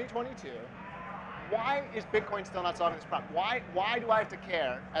 It's 2022. Why is Bitcoin still not solving this problem? Why do I have to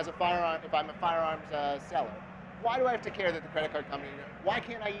care as a firearm, if I'm a firearms seller? Why do I have to care that the credit card company, why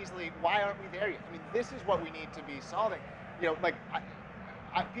aren't we there yet? I mean, this is what we need to be solving.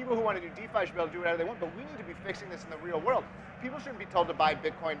 People who want to do DeFi should be able to do whatever they want, but we need to be fixing this in the real world. People shouldn't be told to buy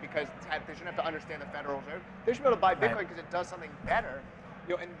Bitcoin because they shouldn't have to understand the Federal Reserve. They should be able to buy Bitcoin because it does something better.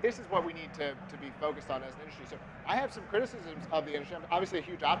 And this is what we need to be focused on as an industry. So I have some criticisms of the industry. I'm obviously a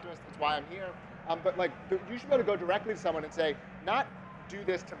huge optimist. That's why I'm here. But you should be able to go directly to someone and say, not do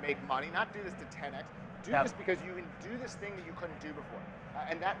this to make money, not do this to 10x. Do this because you can do this thing that you couldn't do before.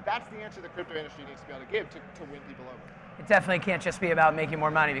 And that's the answer the crypto industry needs to be able to give to win people over. It definitely can't just be about making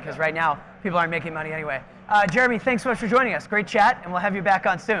more money, because right now people aren't making money anyway. Jeremy, thanks so much for joining us. Great chat, and we'll have you back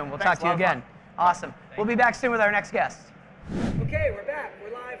on soon. We'll talk to you again. Awesome. We'll be back soon with our next guest. Okay, we're back.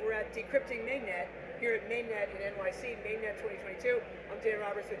 We're live. We're at Decrypting Mainnet here at Mainnet in NYC, Mainnet 2022. I'm Dan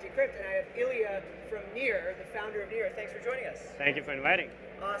Roberts with Decrypt, and I have Illia from Near, the founder of Near. Thanks for joining us. Thank you for inviting.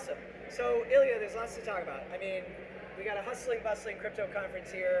 Awesome. So, Illia, there's lots to talk about. I mean, we got a hustling, bustling crypto conference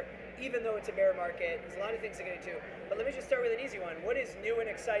here, even though it's a bear market. There's a lot of things to get into. But let me just start with an easy one. What is new and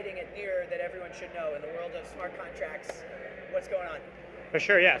exciting at Near that everyone should know in the world of smart contracts? What's going on? For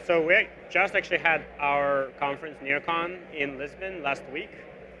sure, yeah. So we just actually had our conference, NearCon, in Lisbon last week,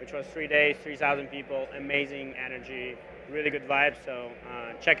 which was 3 days, 3,000 people, amazing energy, really good vibes. So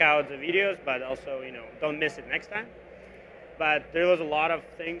check out the videos, but also, don't miss it next time. But there was a lot of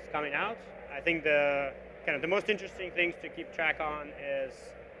things coming out. I think the most interesting things to keep track on is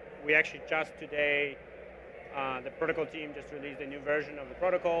we actually just today, the protocol team just released a new version of the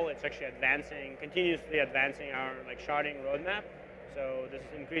protocol. It's actually continuously advancing our sharding roadmap. So this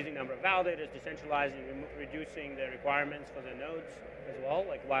is increasing number of validators, decentralizing, reducing the requirements for the nodes as well,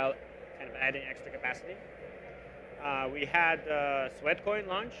 while kind of adding extra capacity. We had Sweatcoin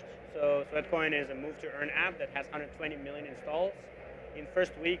launched. So Sweatcoin is a move-to-earn app that has 120 million installs in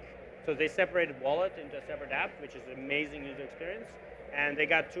first week. So they separated wallet into a separate app, which is an amazing user experience. And they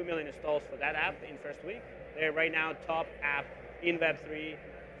got 2 million installs for that app in first week. They're right now top app in Web3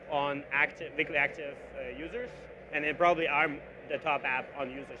 on weekly active users. And they probably are the top app on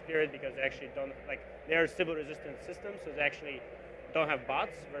users, period, because they actually don't, they're a Sybil-resistant system, so they actually don't have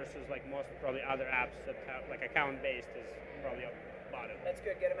bots versus most probably other apps that have account-based is probably a bot. That's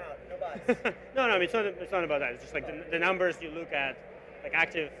good, get them out, no bots. No, I mean, it's not about that. It's just the numbers you look at,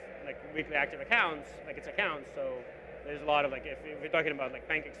 weekly active accounts, it's accounts, so there's a lot of, if you're talking about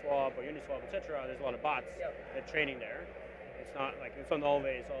PancakeSwap or Uniswap, etc., there's a lot of bots that are training there. It's not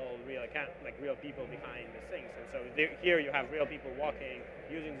always all real real people behind these things. And so here you have real people walking,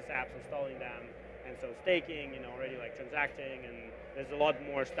 using these apps, installing them, and so staking, already transacting, and there's a lot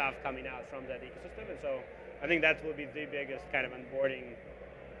more stuff coming out from that ecosystem. And so I think that will be the biggest kind of onboarding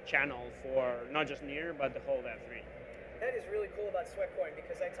channel for not just Near, but the whole Web3. That is really cool about Sweatcoin,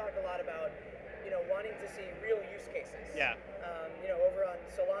 because I talk a lot about wanting to see real use cases. Yeah. Over on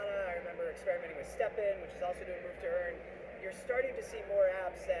Solana, I remember experimenting with StepIn, which is also doing Move to Earn. You're starting to see more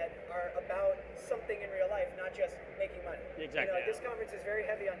apps that are about something in real life, not just making money. Exactly. This conference is very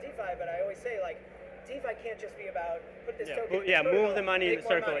heavy on DeFi, but I always say DeFi can't just be about put this token. Move the money in the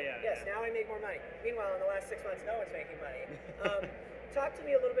circle. Money. Yes, now I make more money. Meanwhile, in the last 6 months, no one's making money. Talk to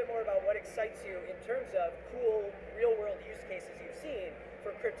me a little bit more about what excites you in terms of cool, real-world use cases you've seen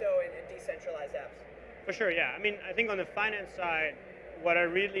for crypto and decentralized apps. For sure, yeah. I mean, I think on the finance side, what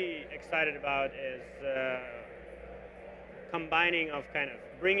I'm really excited about is combining of kind of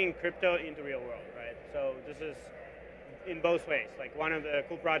bringing crypto into real world, right? So this is in both ways. Like one of the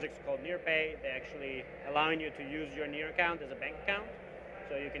cool projects called NearPay, they actually allowing you to use your Near account as a bank account.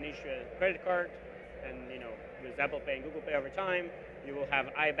 So you can issue a credit card, and with Apple Pay and Google Pay over time, you will have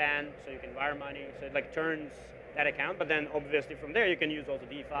IBAN, so you can wire money. So it turns that account, but then obviously from there you can use also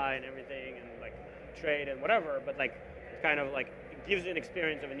DeFi and everything and trade and whatever, but it kind of it gives you an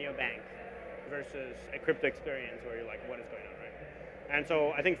experience of a neobank versus a crypto experience where you're what is going on, right? And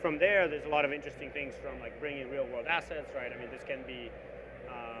so I think from there's a lot of interesting things from bringing real world assets, right? I mean, this can be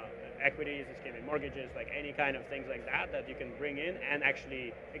equities, this can be mortgages, any kind of things like that you can bring in and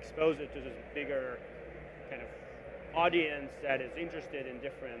actually expose it to this bigger kind of audience that is interested in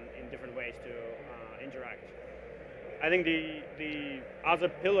different ways to interact. I think the other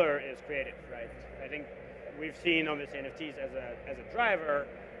pillar is creative, right? I think we've seen obviously NFTs as a driver,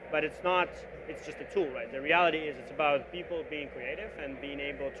 but it's just a tool, right? The reality is it's about people being creative and being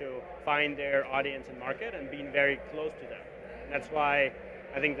able to find their audience and market and being very close to them. And that's why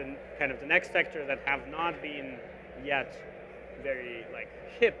I think the next sector that have not been yet very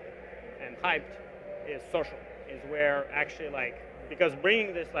hip and hyped is social, is where actually because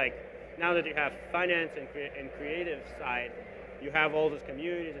bringing this now that you have finance and creative side, you have all those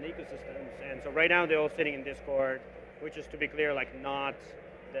communities and ecosystems, and so right now they're all sitting in Discord, which is, to be clear, not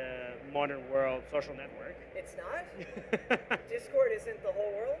the modern world social network. It's not? Discord isn't the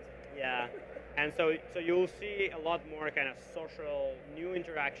whole world? Yeah, and so you'll see a lot more kind of social, new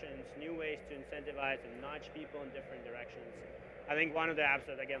interactions, new ways to incentivize and nudge people in different directions. I think one of the apps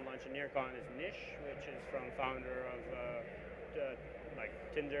that again launched in NearCon is Niche, which is from founder of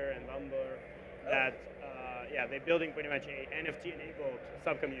Tinder and Bumble, that they're building pretty much a NFT-enabled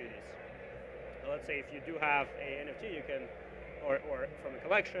sub-communities. So let's say if you do have a NFT, you can, or from a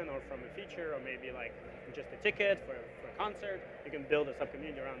collection, or from a feature, or maybe just a ticket for a concert, you can build a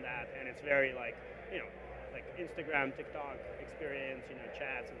sub-community around that, and it's very Instagram, TikTok experience,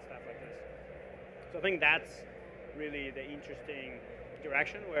 chats and stuff like this. So I think that's really the interesting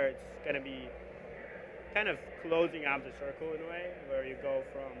direction where it's going to be kind of closing up the circle in a way, where you go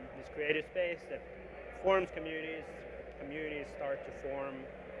from this creative space that forms communities start to form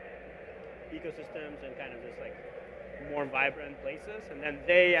ecosystems and kind of this more vibrant places, and then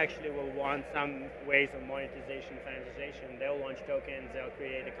they actually will want some ways of monetization, financialization. They'll launch tokens, they'll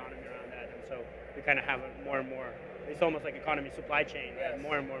create economy around that, and so we kind of have more and more, it's almost like economy supply chain, yes. And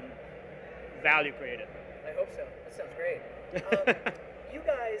more value created. I hope so. That sounds great. You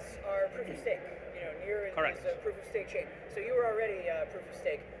guys are proof of stake. Near is a proof of stake chain. So you were already proof of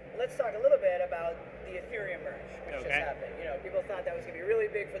stake. Let's talk a little bit about the Ethereum merge, which just happened. People thought that was going to be really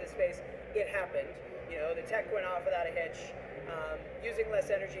big for the space. It happened. The tech went off without a hitch, using less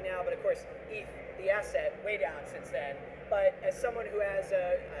energy now, but of course, ETH, the asset, way down since then. But as someone who has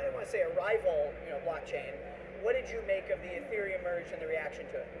I don't want to say a rival, blockchain, what did you make of the Ethereum merge and the reaction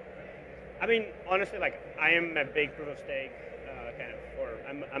to it? I mean, honestly, I am a big proof of stake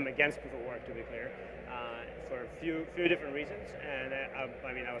I'm against proof of work, to be clear, for a few different reasons, and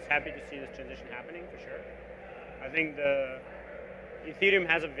I was happy to see this transition happening for sure. I think the Ethereum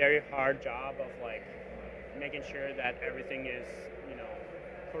has a very hard job of making sure that everything is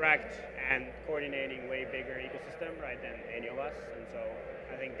correct and coordinating way bigger ecosystem, right, than any of us, and so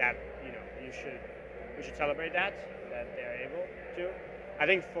I think that we should celebrate that they're able to. I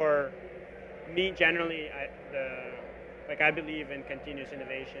think for me generally, I believe in continuous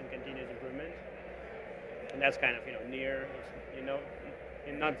innovation, continuous improvement, and that's kind of near.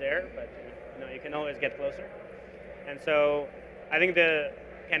 You're not there, but you can always get closer. And so I think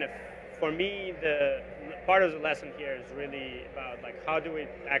for me, the part of the lesson here is really about how do we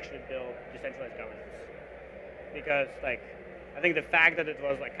actually build decentralized governance? Because I think the fact that it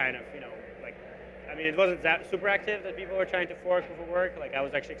was it wasn't that super active that people were trying to fork proof of work. I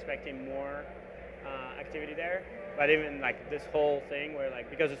was actually expecting more activity there. But even this whole thing where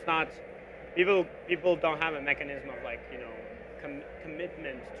because it's not, people don't have a mechanism of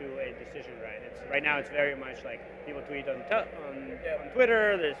commitment to a decision, right? Right now it's very much like people tweet on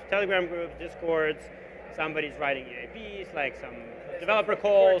Twitter, there's Telegram groups, Discords, somebody's writing EAPs, like some developer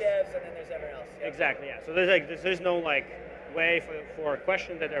calls. Devs, and then there's everyone else. Yep. Exactly, yeah. So there's no like way for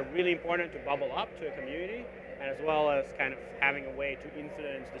questions that are really important to bubble up to a community, and as well as kind of having a way to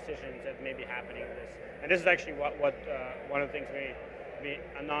influence decisions that may be happening in this. And this is actually what one of the things we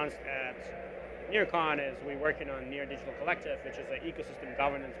announced at NearCon is we're working on Near Digital Collective, which is an ecosystem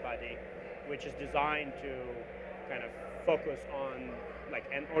governance body, which is designed to kind of focus on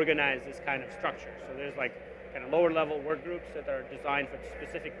and organize this kind of structure. So there's like kind of lower level work groups that are designed for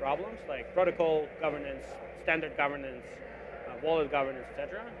specific problems like protocol governance, standard governance, wallet governance,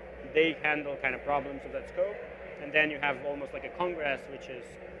 etc. They handle kind of problems of that scope. And then you have almost like a congress, which is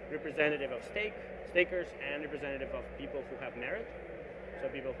representative of stakers and representative of people who have merit. So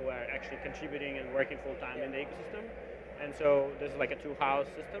people who are actually contributing and working full time in the ecosystem. And so this is like a two-house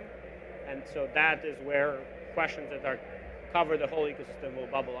system. And so that is where questions that cover the whole ecosystem will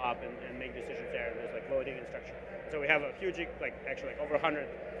bubble up and make decisions there. There's like voting and structure. So we have a huge, actually over 100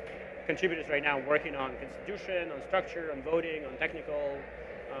 contributors right now working on constitution, on structure, on voting, on technical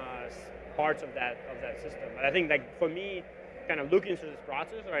parts of that system. But I think for me, kind of looking through this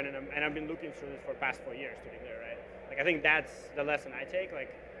process, right, and I've been looking through this for the past 4 years, to be clear, right? I think that's the lesson I take.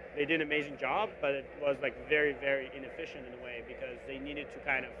 They did an amazing job, but it was very, very inefficient in a way because they needed to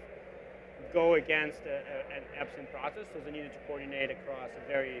kind of go against an absent process, so they needed to coordinate across a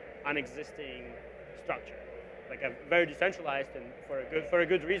very unexisting structure, like a very decentralized and for a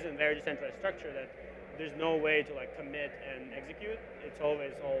good reason, very decentralized structure that there's no way to commit and execute. It's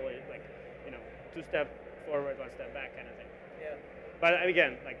always two-step forward, one-step back kind of thing. Yeah. But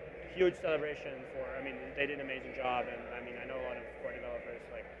again, huge celebration they did an amazing job, and I know a lot of core developers,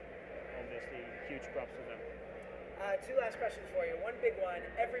 obviously huge props to them. Two last questions for you. One big one,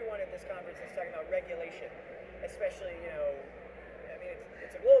 everyone at this conference is talking about regulation, especially,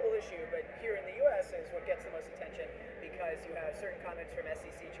 it's a global issue, but here in the US is what gets the most attention because you have certain comments from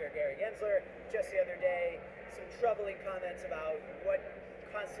SEC Chair Gary Gensler just the other day, some troubling comments about what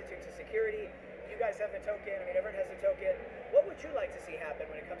constitutes a security. You guys have the token, everyone has the token. What would you like to see happen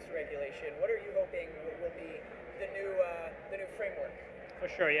when it comes to regulation? What are you hoping will be the new framework? For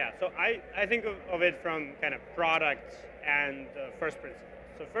sure, yeah. So I think of it from kind of product and first principles.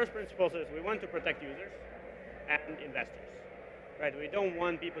 So first principles is we want to protect users and investors, right? We don't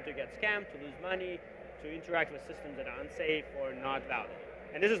want people to get scammed, to lose money, to interact with systems that are unsafe or not valid.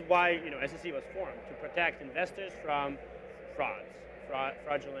 And this is why SEC was formed, to protect investors from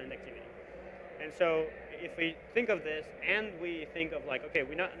fraudulent activity. And so if we think of this and we think of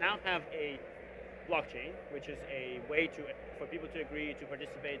we now have a blockchain, which is a way for people to agree, to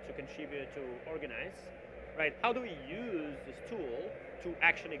participate, to contribute, to organize, right? How do we use this tool to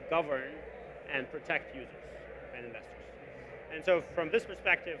actually govern and protect users and investors? And so from this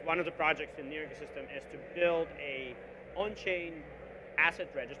perspective, one of the projects in the ecosystem is to build a on-chain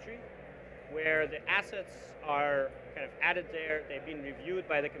asset registry where the assets are kind of added there, they've been reviewed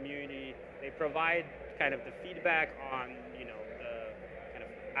by the community, they provide kind of the feedback on the kind of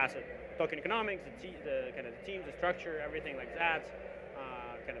asset token economics, the kind of the team, the structure, everything like that.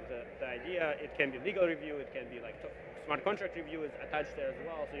 Kind of the idea, it can be legal review, it can be smart contract review is attached there as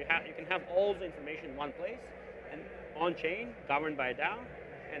well. So you can have all the information in one place and on chain, governed by a DAO.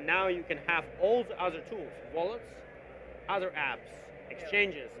 And now you can have all the other tools, wallets, other apps,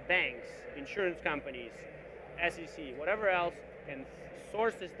 exchanges, banks, insurance companies, SEC, whatever else, can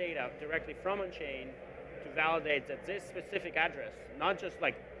source this data directly from on-chain to validate that this specific address, not just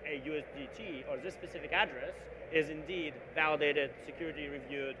a USDT, or this specific address is indeed validated, security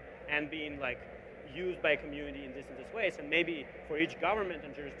reviewed, and being used by a community in this ways. And maybe for each government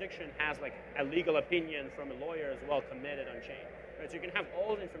and jurisdiction has a legal opinion from a lawyer as well committed on-chain. Right? So you can have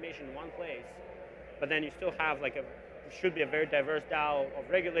all the information in one place, but then you still have should be a very diverse DAO of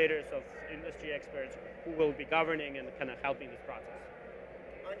regulators, of industry experts who will be governing and kind of helping this process.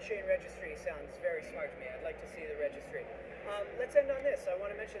 On-chain registry sounds very smart to me. I'd like to see the registry. Let's end on this. I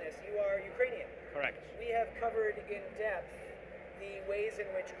want to mention this. You are Ukrainian. Correct. We have covered in depth the ways in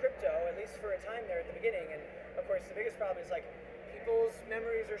which crypto, at least for a time there at the beginning, and of course the biggest problem is people's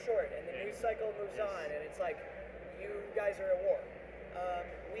memories are short and the news cycle moves on, and it's you guys are at war.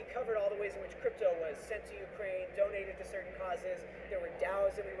 We covered all the ways in which crypto was sent to Ukraine, donated to certain causes. There were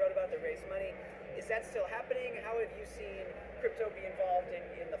DAOs that we wrote about that raised money. Is that still happening? How have you seen crypto be involved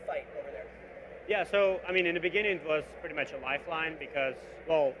in the fight over there? Yeah, so in the beginning it was pretty much a lifeline because,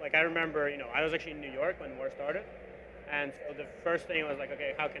 I remember, I was actually in New York when war started, and so the first thing was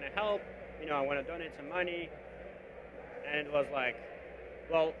okay, how can I help? I want to donate some money. and it was like,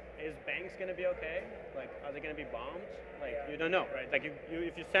 well, is banks going to be okay? Like, are they going to be bombed? Like, you don't know, right? Like,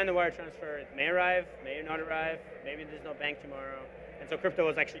 if you send a wire transfer, it may arrive, may not arrive, maybe there's no bank tomorrow. And so crypto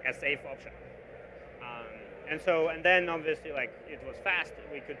was actually a safe option. And then obviously, like, it was fast.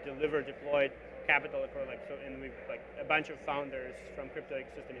 We could deliver deployed capital across, and we, like, a bunch of founders from crypto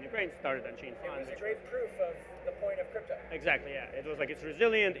ecosystem in Ukraine started Unchained Fund. It was a great proof of the point of crypto. Exactly, yeah. It was like, it's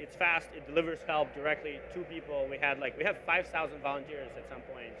resilient, it's fast, it delivers help directly to people. We have 5,000 volunteers at some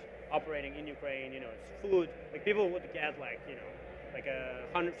point operating in Ukraine. You know, it's food. Like, people would get like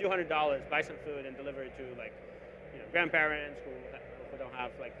a few $100s, buy some food and deliver it to grandparents who don't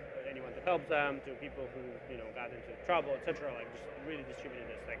have anyone to help them, to people who got into trouble, etc. Like, just really distributed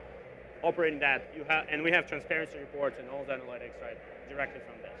this, like, operating that. And we have transparency reports and all the analytics, right, directly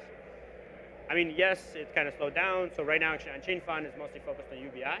from this. I mean, yes, it kind of slowed down. So right now, actually, Unchained Fund is mostly focused on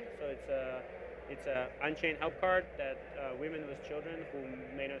UBI. So it's a Unchained help card that women with children who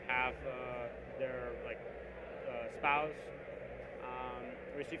may not have their spouse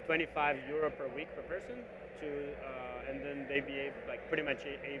receive €25 per week per person and then they be pretty much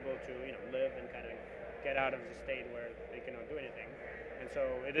able to live and kind of get out of the state where they cannot do anything. And so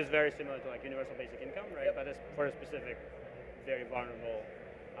it is very similar to universal basic income, right? But it's for a specific, very vulnerable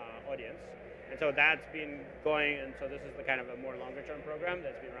audience. And so that's been going, and so this is the kind of a more longer-term program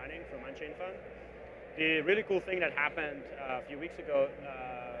that's been running from Unchained Fund. The really cool thing that happened a few weeks ago,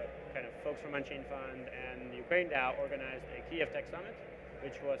 kind of folks from Unchained Fund and Ukraine DAO organized a Kiev Tech Summit,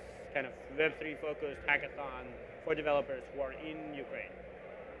 which was kind of Web3-focused hackathon for developers who are in Ukraine.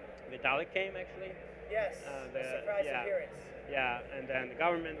 Vitalik came, actually. Yes, a surprise appearance. Yeah, and then the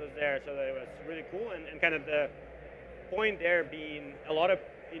government was there, so it was really cool. And kind of the point there being,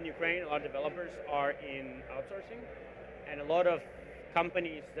 in Ukraine, a lot of developers are in outsourcing, and a lot of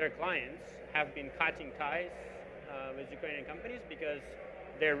companies, their clients, have been cutting ties with Ukrainian companies because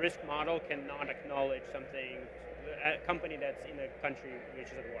their risk model cannot acknowledge a company that's in a country which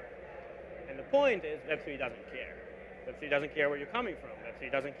is at war. And the point is, Web3 doesn't care. Web3 doesn't care where you're coming from.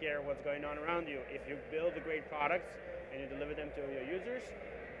 Web3 doesn't care what's going on around you. If you build the great products and you deliver them to your users,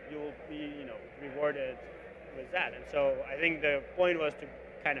 you will be, rewarded with that. And so I think the point was to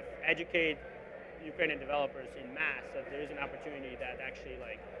kind of educate Ukrainian developers in mass that there is an opportunity that actually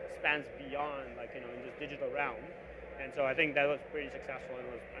spans beyond in this digital realm. And so I think that was pretty successful. It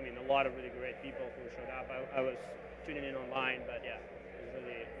was, a lot of really great people who showed up. I was tuning in online, but yeah, it was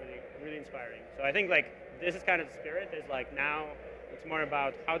really, really, really inspiring. So I think this is kind of the spirit. Is now it's more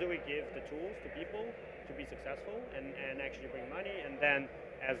about how do we give the tools to people to be successful and actually bring money. And then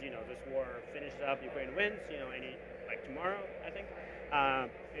as this war finishes up, Ukraine wins. Tomorrow, I think.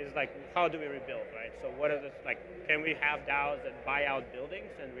 Is how do we rebuild, right? So what are the can we have DAOs that buy out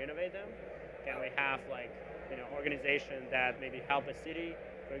buildings and renovate them? Can we have organizations that maybe help a city,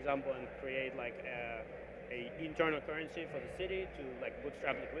 for example, and create a internal currency for the city to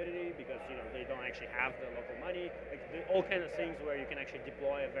bootstrap liquidity because they don't actually have the local money. All kinds of things where you can actually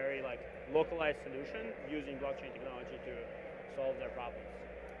deploy a very localized solution using blockchain technology to solve their problems.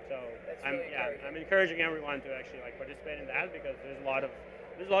 So I'm encouraging everyone to actually participate in that because there's a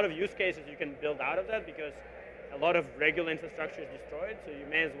lot of use cases you can build out of that because a lot of regular infrastructure is destroyed, so you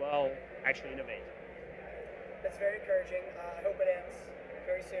may as well actually innovate. That's very encouraging. I hope it ends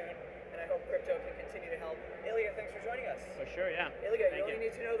very soon, and I hope crypto can continue to help. Illia, thanks for joining us. For sure, yeah. Illia, you only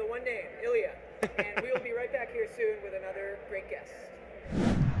need to know the one name, Illia. And we will be right back here soon with another great guest.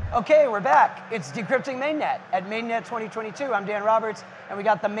 Okay, we're back. It's Decrypting Mainnet at Mainnet 2022. I'm Dan Roberts, and we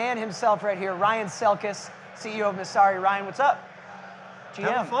got the man himself right here, Ryan Selkis, CEO of Messari. Ryan, what's up? GM.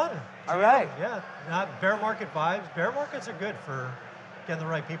 Having fun. All right. Yeah, not bear market vibes. Bear markets are good for getting the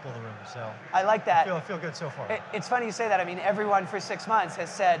right people in the room. So I like that. I feel good so far. It's funny you say that. everyone for 6 months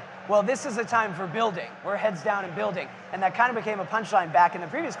has said, well, this is a time for building. We're heads down and building. And that kind of became a punchline back in the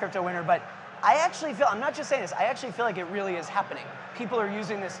previous crypto winter, but I actually feel, I'm not just saying this, I actually feel like it really is happening. People are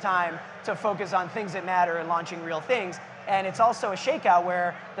using this time to focus on things that matter and launching real things. And it's also a shakeout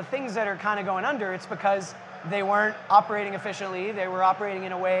where the things that are kind of going under, it's because they weren't operating efficiently. They were operating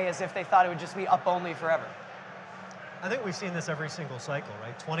in a way as if they thought it would just be up only forever. I think we've seen this every single cycle,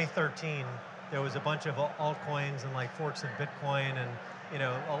 right? 2013, there was a bunch of altcoins and forks of Bitcoin and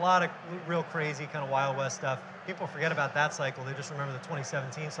a lot of real crazy kind of Wild West stuff. People forget about that cycle. They just remember the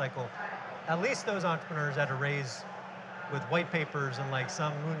 2017 cycle. At least those entrepreneurs had to raise with white papers and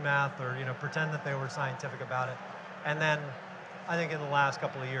some moon math or pretend that they were scientific about it. And then I think in the last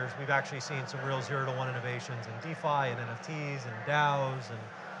couple of years, we've actually seen some real 0-to-1 innovations in DeFi and NFTs and DAOs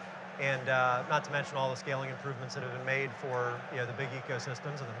and not to mention all the scaling improvements that have been made for the big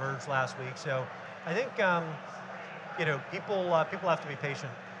ecosystems and the merge last week. So I think people have to be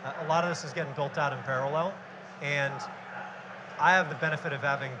patient. A lot of this is getting built out in parallel, and I have the benefit of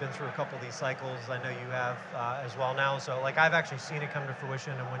having been through a couple of these cycles. I know you have as well now. So like I've actually seen it come to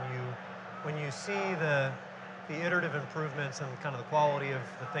fruition, and when you see the iterative improvements and kind of the quality of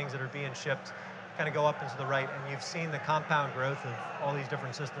the things that are being shipped kind of go up into the right, and you've seen the compound growth of all these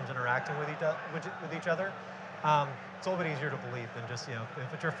different systems interacting with each other, it's a little bit easier to believe than just,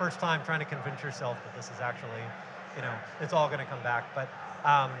 if it's your first time trying to convince yourself that this is actually, it's all going to come back. But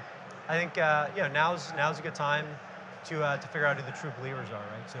I think, now's a good time to figure out who the true believers are,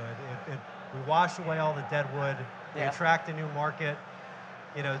 right? So we wash away all the dead wood, we attract a new market,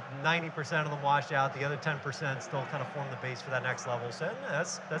 90% of them wash out, the other 10% still kind of form the base for that next level. So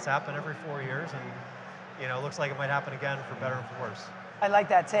that's happened every 4 years, and it looks like it might happen again for better and for worse. I like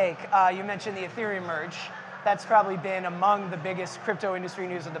that take. You mentioned the Ethereum merge. That's probably been among the biggest crypto industry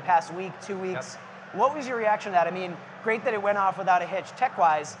news of the past week, 2 weeks. Yep. What was your reaction to that? I mean, great that it went off without a hitch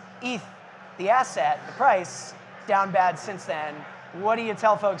tech-wise. ETH, the asset, the price, down bad since then. What do you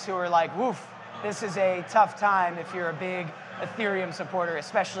tell folks who are like, woof, this is a tough time if you're a big Ethereum supporter,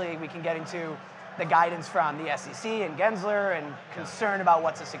 especially we can get into the guidance from the SEC and Gensler and concern about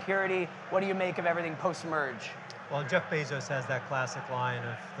what's a security. What do you make of everything post-merge? Well, Jeff Bezos has that classic line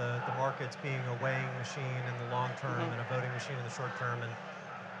of the markets being a weighing machine in the long term and a voting machine in the short term, and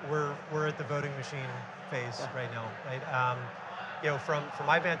we're at the voting machine phase right now, right? From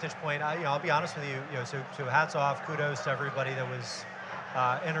my vantage point, I'll be honest with you, so hats off, kudos to everybody that was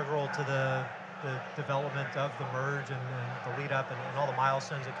integral to the development of the merge and the lead up and all the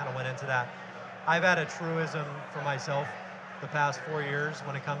milestones that kind of went into that. I've had a truism for myself the past 4 years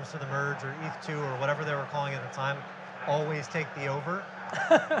when it comes to the merge or ETH2 or whatever they were calling it at the time, always take the over.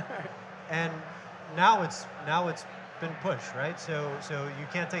 And now it's been pushed, right? So you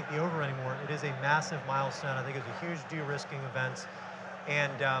can't take the over anymore. It is a massive milestone. I think it's a huge de-risking event.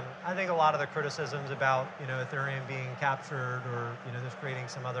 And I think a lot of the criticisms about Ethereum being captured or just creating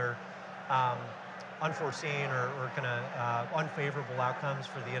some other unforeseen or kind of unfavorable outcomes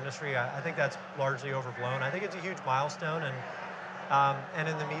for the industry, I think that's largely overblown. I think it's a huge milestone, and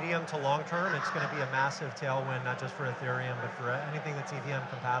in the medium to long term, it's going to be a massive tailwind, not just for Ethereum, but for anything that's EVM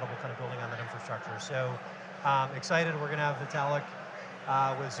compatible, kind of building on that infrastructure. So excited. We're going to have Vitalik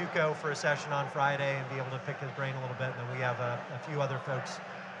with Zuko for a session on Friday and be able to pick his brain a little bit. And then we have a few other folks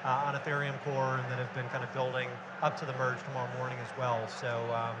on Ethereum Core and that have been kind of building up to the merge tomorrow morning as well. So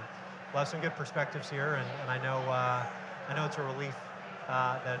we'll have some good perspectives here, and I know it's a relief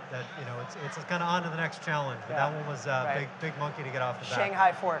that it's kind of on to the next challenge. But that one was a big monkey to get off the back.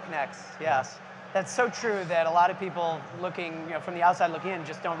 Shanghai fork next. Yes, that's so true that a lot of people looking from the outside looking in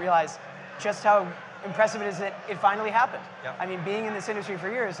just don't realize just how impressive it is that it finally happened. Yep. I mean, being in this industry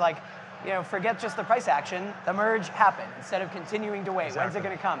for years, forget just the price action. The merge happened instead of continuing to wait. Exactly. When's it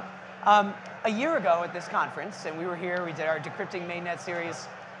going to come? A year ago at this conference, and we were here. We did our Decrypting Mainnet series.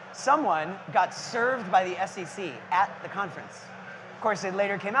 Someone got served by the SEC at the conference. Of course, it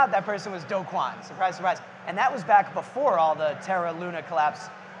later came out that person was Do Kwon. Surprise, surprise. And that was back before all the Terra Luna collapse.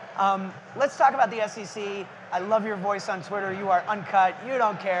 Let's talk about the SEC. I love your voice on Twitter. You are uncut. You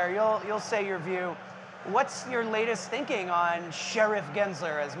don't care. You'll say your view. What's your latest thinking on Sheriff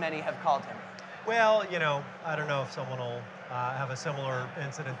Gensler, as many have called him? Well, I don't know if someone will have a similar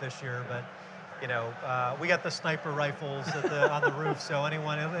incident this year, but we got the sniper rifles on the roof, so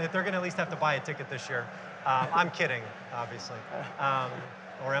they're going to at least have to buy a ticket this year. I'm kidding, obviously.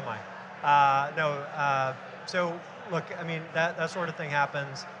 Or am I? No. So, look, I mean, that sort of thing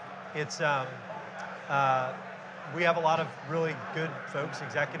happens. It's, we have a lot of really good folks,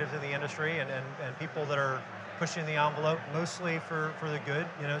 executives in the industry, and people that are pushing the envelope, mostly for the good.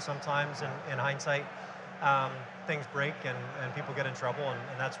 Sometimes in hindsight, things break and people get in trouble,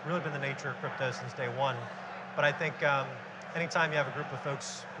 and that's really been the nature of crypto since day one. But I think anytime you have a group of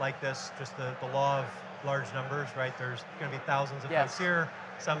folks like this, just the law of large numbers, right? There's going to be thousands of folks here.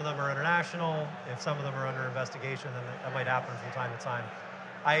 Some of them are international. If some of them are under investigation, then that might happen from time to time.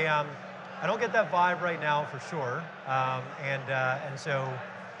 I don't get that vibe right now for sure. And so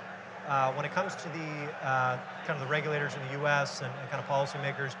when it comes to the kind of the regulators in the U.S. and kind of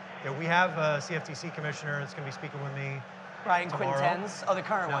policymakers, we have a CFTC commissioner that's going to be speaking with me Brian tomorrow. Quintens, the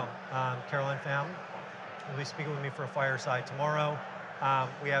current one. Caroline Pham will be speaking with me for a fireside tomorrow.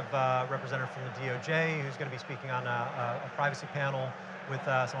 We have a representative from the DOJ who's going to be speaking on a privacy panel with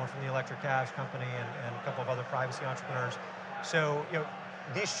someone from the Electric Cash Company and a couple of other privacy entrepreneurs. So,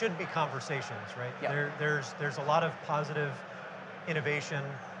 these should be conversations, right? Yep. There's a lot of positive innovation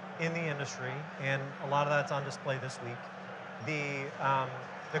in the industry, and a lot of that's on display this week.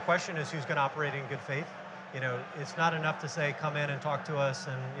 The question is who's going to operate in good faith, it's not enough to say, come in and talk to us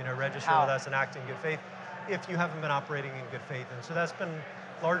and, register with us and act in good faith if you haven't been operating in good faith. And so that's been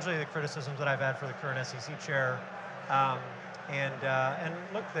largely the criticisms that I've had for the current SEC chair. And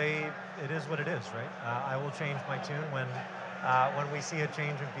look, it is what it is, right? I will change my tune when we see a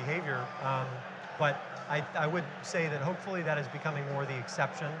change in behavior. But I would say that hopefully that is becoming more the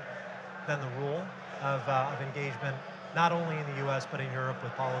exception than the rule of engagement, not only in the US, but in Europe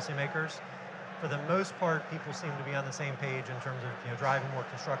with policymakers. For the most part, people seem to be on the same page in terms of driving more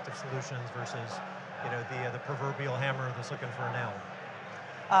constructive solutions versus the proverbial hammer that's looking for a nail.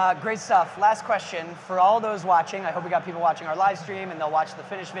 Great stuff. Last question for all those watching. I hope we got people watching our live stream and they'll watch the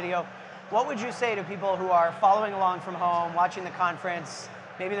finished video. What would you say to people who are following along from home, watching the conference?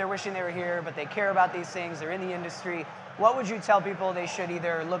 Maybe they're wishing they were here, but they care about these things. They're in the industry. What would you tell people they should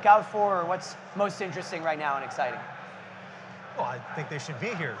either look out for, or what's most interesting right now and exciting? Well, I think they should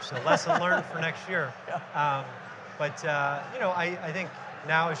be here, so lesson learned for next year. I think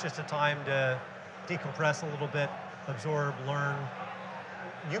now is just a time to decompress a little bit, absorb, learn.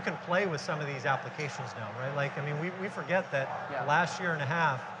 You can play with some of these applications now, right? Like, I mean, we forget that last year and a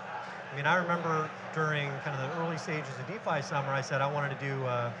half, I mean, I remember during kind of the early stages of DeFi Summer, I said I wanted to do...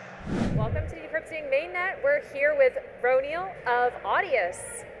 Welcome to Decrypting Mainnet. We're here with Roneil of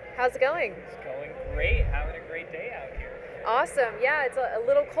Audius. How's it going? It's going great. Having a great day out here. Awesome. Yeah, it's a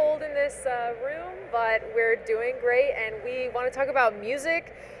little cold in this room, but we're doing great. And we want to talk about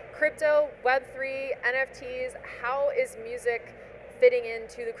music, crypto, Web3, NFTs. How is music fitting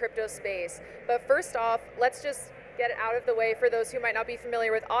into the crypto space? But first off, let's just get it out of the way for those who might not be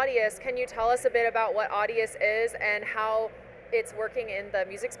familiar with Audius. Can you tell us a bit about what Audius is and how it's working in the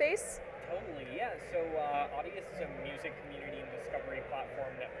music space? Totally, yeah. So Audius is a music community and discovery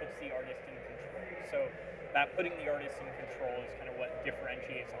platform that puts the artist in control. So that putting the artist in control is kind of what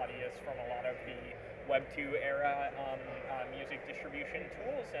differentiates Audius from a lot of the Web 2 era music distribution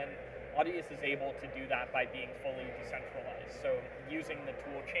tools. And Audius is able to do that by being fully decentralized. So using the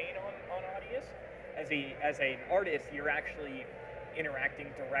tool chain on Audius, as an artist, you're actually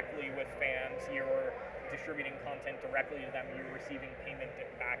interacting directly with fans. You're distributing content directly to them. You're receiving payment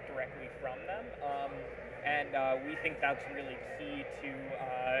back directly from them. And we think that's really key to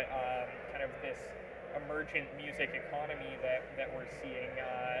kind of this emergent music economy that we're seeing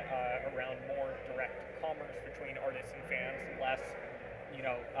around more direct commerce between artists and fans, and less,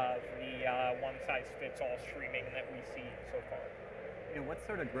 of the one-size-fits-all streaming that we see so far. What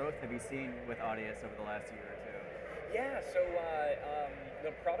sort of growth have you seen with Audius over the last year or two? Yeah, so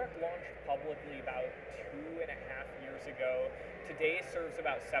the product launched publicly about 2.5 years ago. Today serves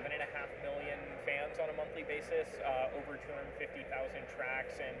about 7.5 million fans on a monthly basis, over 250,000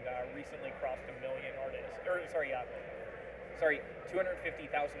 tracks, and recently crossed 1 million artists. 250,000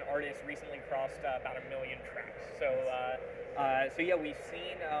 artists recently crossed about 1 million tracks. So yeah, we've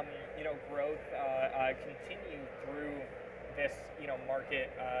seen growth continue through this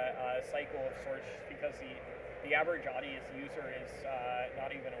market cycle of sorts, because the average Audius user is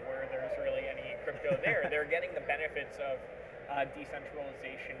not even aware there's really any crypto there. They're getting the benefits of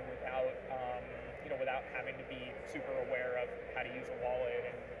decentralization without without having to be super aware of how to use a wallet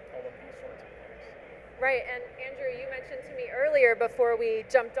and all of these sorts of things. Right, and Andrew, you mentioned to me earlier before we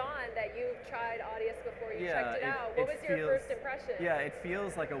jumped on that you've tried Audius before you checked it out. What was your first impression? Yeah, it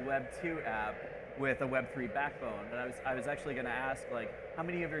feels like a Web 2 app with a Web 3 backbone. And I was actually going to ask, like, how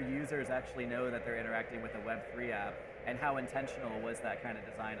many of your users actually know that they're interacting with a Web 3 app, and how intentional was that kind of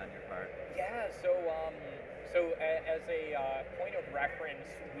design on your part? Yeah, so as a point of reference,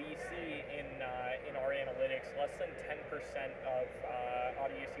 we see in our analytics less than 10% of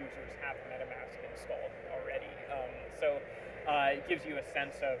Audius users have MetaMask installed already. It gives you a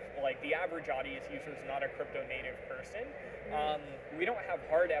sense of, like, the average Audius user is not a crypto native person. We don't have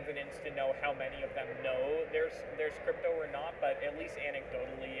hard evidence to know how many of them know there's crypto or not, but at least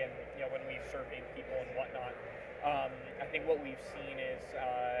anecdotally, and when we've surveyed people and whatnot, I think what we've seen is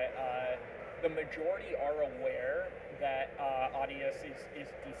the majority are aware that Audius is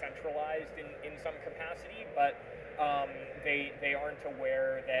decentralized in some capacity, but they aren't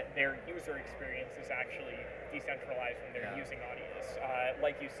aware that their user experience is actually decentralized when they're using Audius.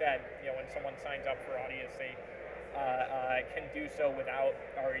 Like you said, when someone signs up for Audius, they can do so without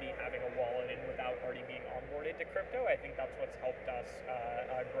already having a wallet and without already being onboarded to crypto. I think that's what's helped us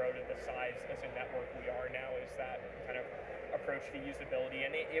grow to the size as a network we are now, is that kind of approach to usability,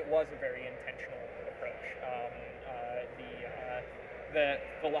 and it was a very intentional approach. The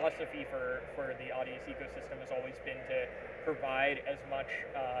philosophy for the Audius ecosystem has always been to provide as much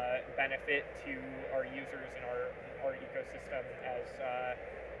benefit to our users and our ecosystem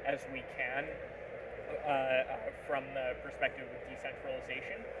as we can. from the perspective of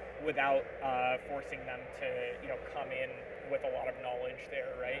decentralization without forcing them to come in with a lot of knowledge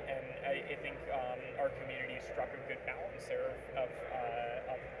there, right? And I think our community struck a good balance there of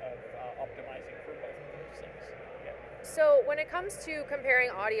optimizing for both of those things. Yeah. So when it comes to comparing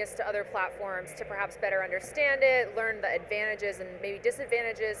Audius to other platforms to perhaps better understand it, learn the advantages and maybe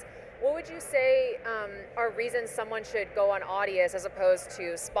disadvantages, what would you say are reasons someone should go on Audius as opposed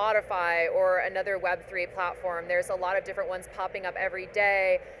to Spotify or another Web3 platform? There's a lot of different ones popping up every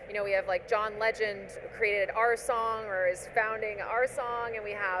day. You know, we have like John Legend created our song or is founding our song, and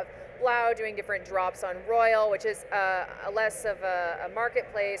we have Blau doing different drops on Roneil, which is less of a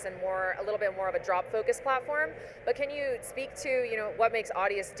marketplace and a little bit more of a drop-focused platform. But can you speak to what makes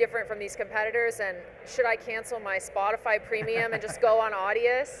Audius different from these competitors, and should I cancel my Spotify premium and just go on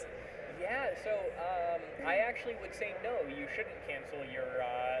Audius? Yeah, so I actually would say no, you shouldn't cancel your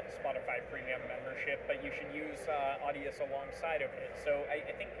Spotify premium membership, but you should use Audius alongside of it. So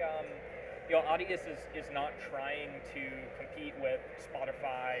I think Audius is not trying to compete with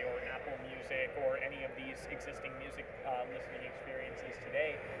Spotify or Apple Music or any of these existing music listening experiences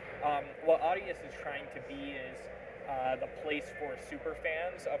today. What Audius is trying to be is the place for super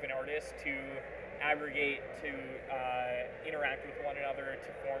fans of an artist to aggregate, to interact with one another, to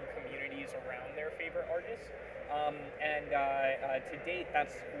form communities around their favorite artists. To date,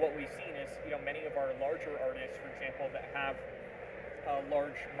 that's what we've seen is, many of our larger artists, for example, that have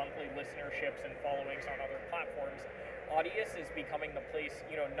large monthly listenerships and followings on other platforms, Audius is becoming the place,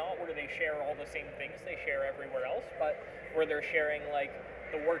 not where they share all the same things they share everywhere else, but where they're sharing like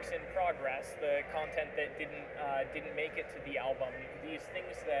the works in progress, the content that didn't make it to the album, these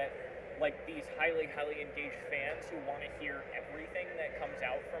things that like these highly engaged fans who want to hear everything that comes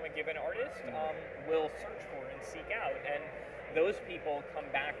out from a given artist will search for and seek out. And those people come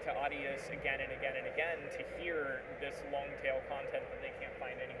back to Audius again and again and again to hear this long tail content that they can't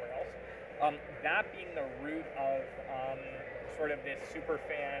find anywhere else. That being the root of sort of this super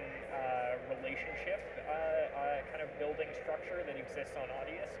fan relationship kind of building structure that exists on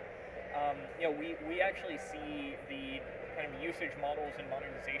Audius. We actually see the kind of usage models and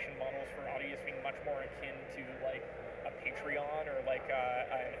monetization models for Audius being much more akin to like a Patreon or like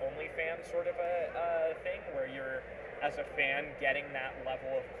an OnlyFans sort of a thing where you're, as a fan, getting that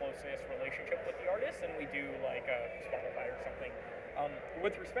level of closeness relationship with the artist, and we do like a Spotify or something.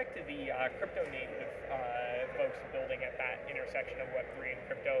 With respect to the crypto native folks building at that intersection of Web3 and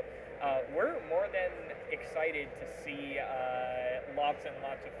crypto, we're more than excited to see lots and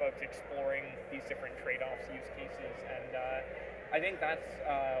lots of folks exploring these different trade-offs, use cases, and I think that's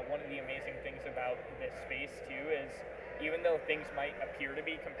one of the amazing things about this space too is even though things might appear to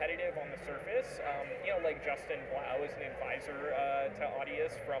be competitive on the surface, like Justin Blau is an advisor to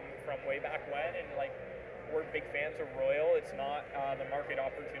Audius from way back when, and like we're big fans of Roneil. It's not the market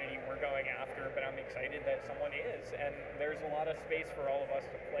opportunity we're going after, but I'm excited that someone is, and there's a lot of space for all of us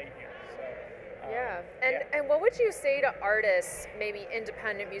to play here. So. And what would you say to artists, maybe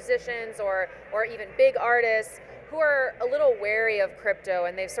independent musicians or even big artists who are a little wary of crypto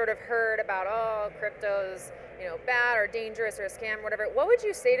and they've sort of heard about, crypto's bad or dangerous or a scam, whatever? What would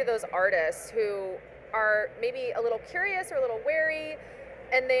you say to those artists who are maybe a little curious or a little wary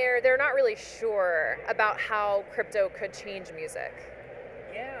and they're not really sure about how crypto could change music?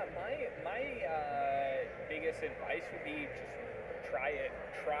 Yeah, my biggest advice would be just try it.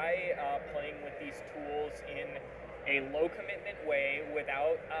 Try playing with these tools in a low commitment way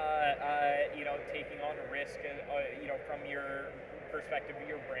without taking on a risk from your perspective of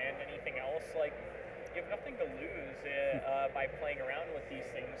your brand, anything else. Like you have nothing to lose by playing around with these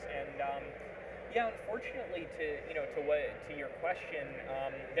things. And unfortunately, to your question,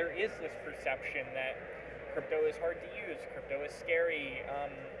 there is this perception that crypto is hard to use, crypto is scary.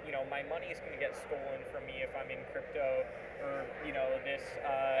 My money is going to get stolen from me if I'm in crypto, or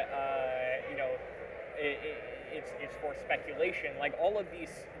it's for speculation. Like all of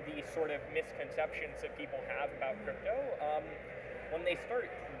these sort of misconceptions that people have about crypto, when they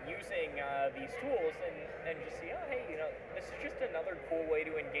start using these tools and just see, this is just another cool way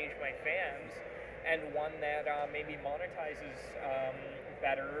to engage my fans, and one that maybe monetizes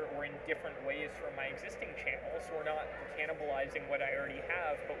better or in different ways from my existing channels. So we're not cannibalizing what I already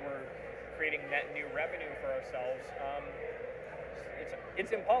have, but we're creating net new revenue for ourselves. It's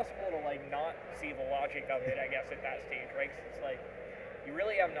impossible to like not see the logic of it, I guess, at that stage, right? 'Cause it's like you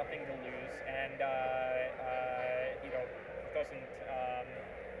really have nothing to lose, and it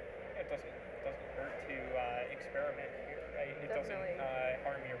doesn't hurt to experiment here, right? It doesn't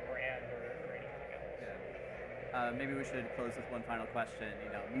harm your brand or anything else. maybe we should close with one final question.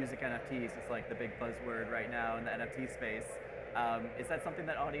 You know, music NFTs is like the big buzzword right now in the NFT space. Is that something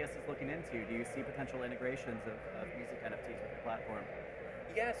that Audius is looking into? Do you see potential integrations of music NFTs with your platform?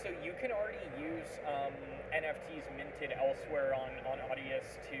 Yeah, so you can already use NFTs minted elsewhere on Audius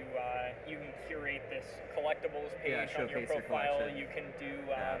to, you can curate this collectibles page on your profile. You can do,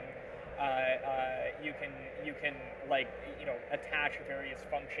 you can like, you know, attach various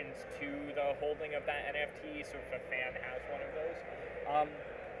functions to the holding of that NFT, so if a fan has one of those.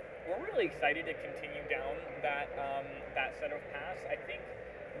 We're really excited to continue down that, that set of paths. I think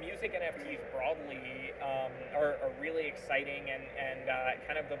music NFTs broadly are really exciting and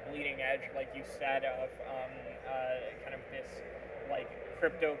kind of the bleeding edge, like you said, of kind of this like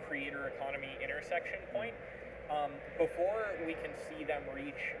crypto creator economy intersection point. Before we can see them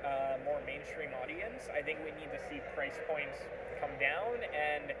reach a more mainstream audience, I think we need to see price points come down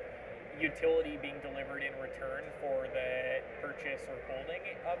and utility being delivered in return for the purchase or holding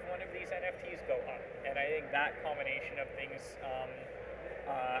of one of these NFTs go up. And I think that combination of things,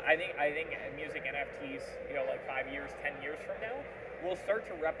 I think music NFTs, you know, like 5 years, 10 years from now, will start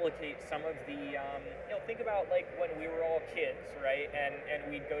to replicate some of the, you know, think about like when we were all kids, right? And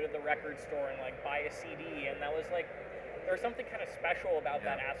we'd go to the record store and like buy a CD, and that was like, there's something kind of special about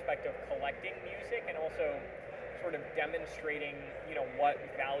that aspect of collecting music and also sort of demonstrating, you know, what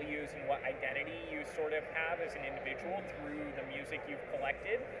values and what identity you sort of have as an individual through the music you've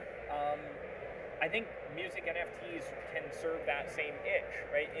collected. I think music NFTs can serve that same itch,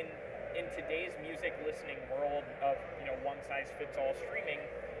 right? In today's music listening world of, you know, one-size-fits-all streaming,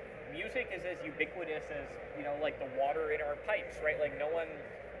 music is as ubiquitous as, you know, like the water in our pipes, right? Like no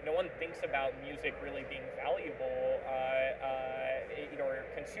one thinks about music really being valuable, you know, or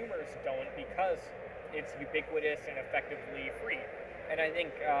consumers don't, because it's ubiquitous and effectively free. And I think,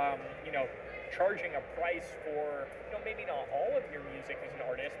 you know, charging a price for, you know, maybe not all of your music as an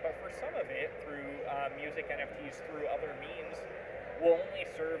artist, but for some of it through music NFTs through other means will only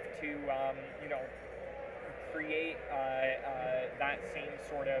serve to, you know, create that same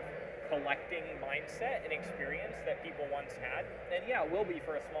sort of collecting mindset and experience that people once had. And yeah, it will be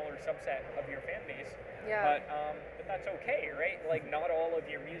for a smaller subset of your fan base. Yeah. But that's okay, right? Like not all of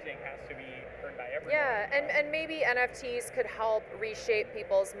your music has to be heard by everyone. Yeah, and maybe NFTs could help reshape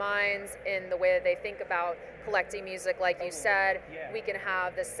people's minds in the way that they think about collecting music. Like you said, we can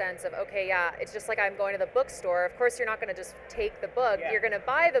have this sense of, okay, yeah, it's just like I'm going to the bookstore. Of course, you're not going to just take the book. You're going to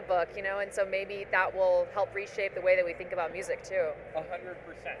buy the book, you know, and so maybe that will help reshape the way that we think about music too. 100%.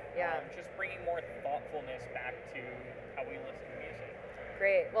 Yeah. Just bringing more thoughtfulness back to how we listen to music.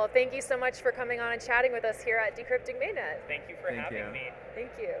 Great. Well, thank you so much for coming on and chatting with us here at Decrypting Mainnet. Thank you for having me.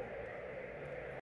 Thank you.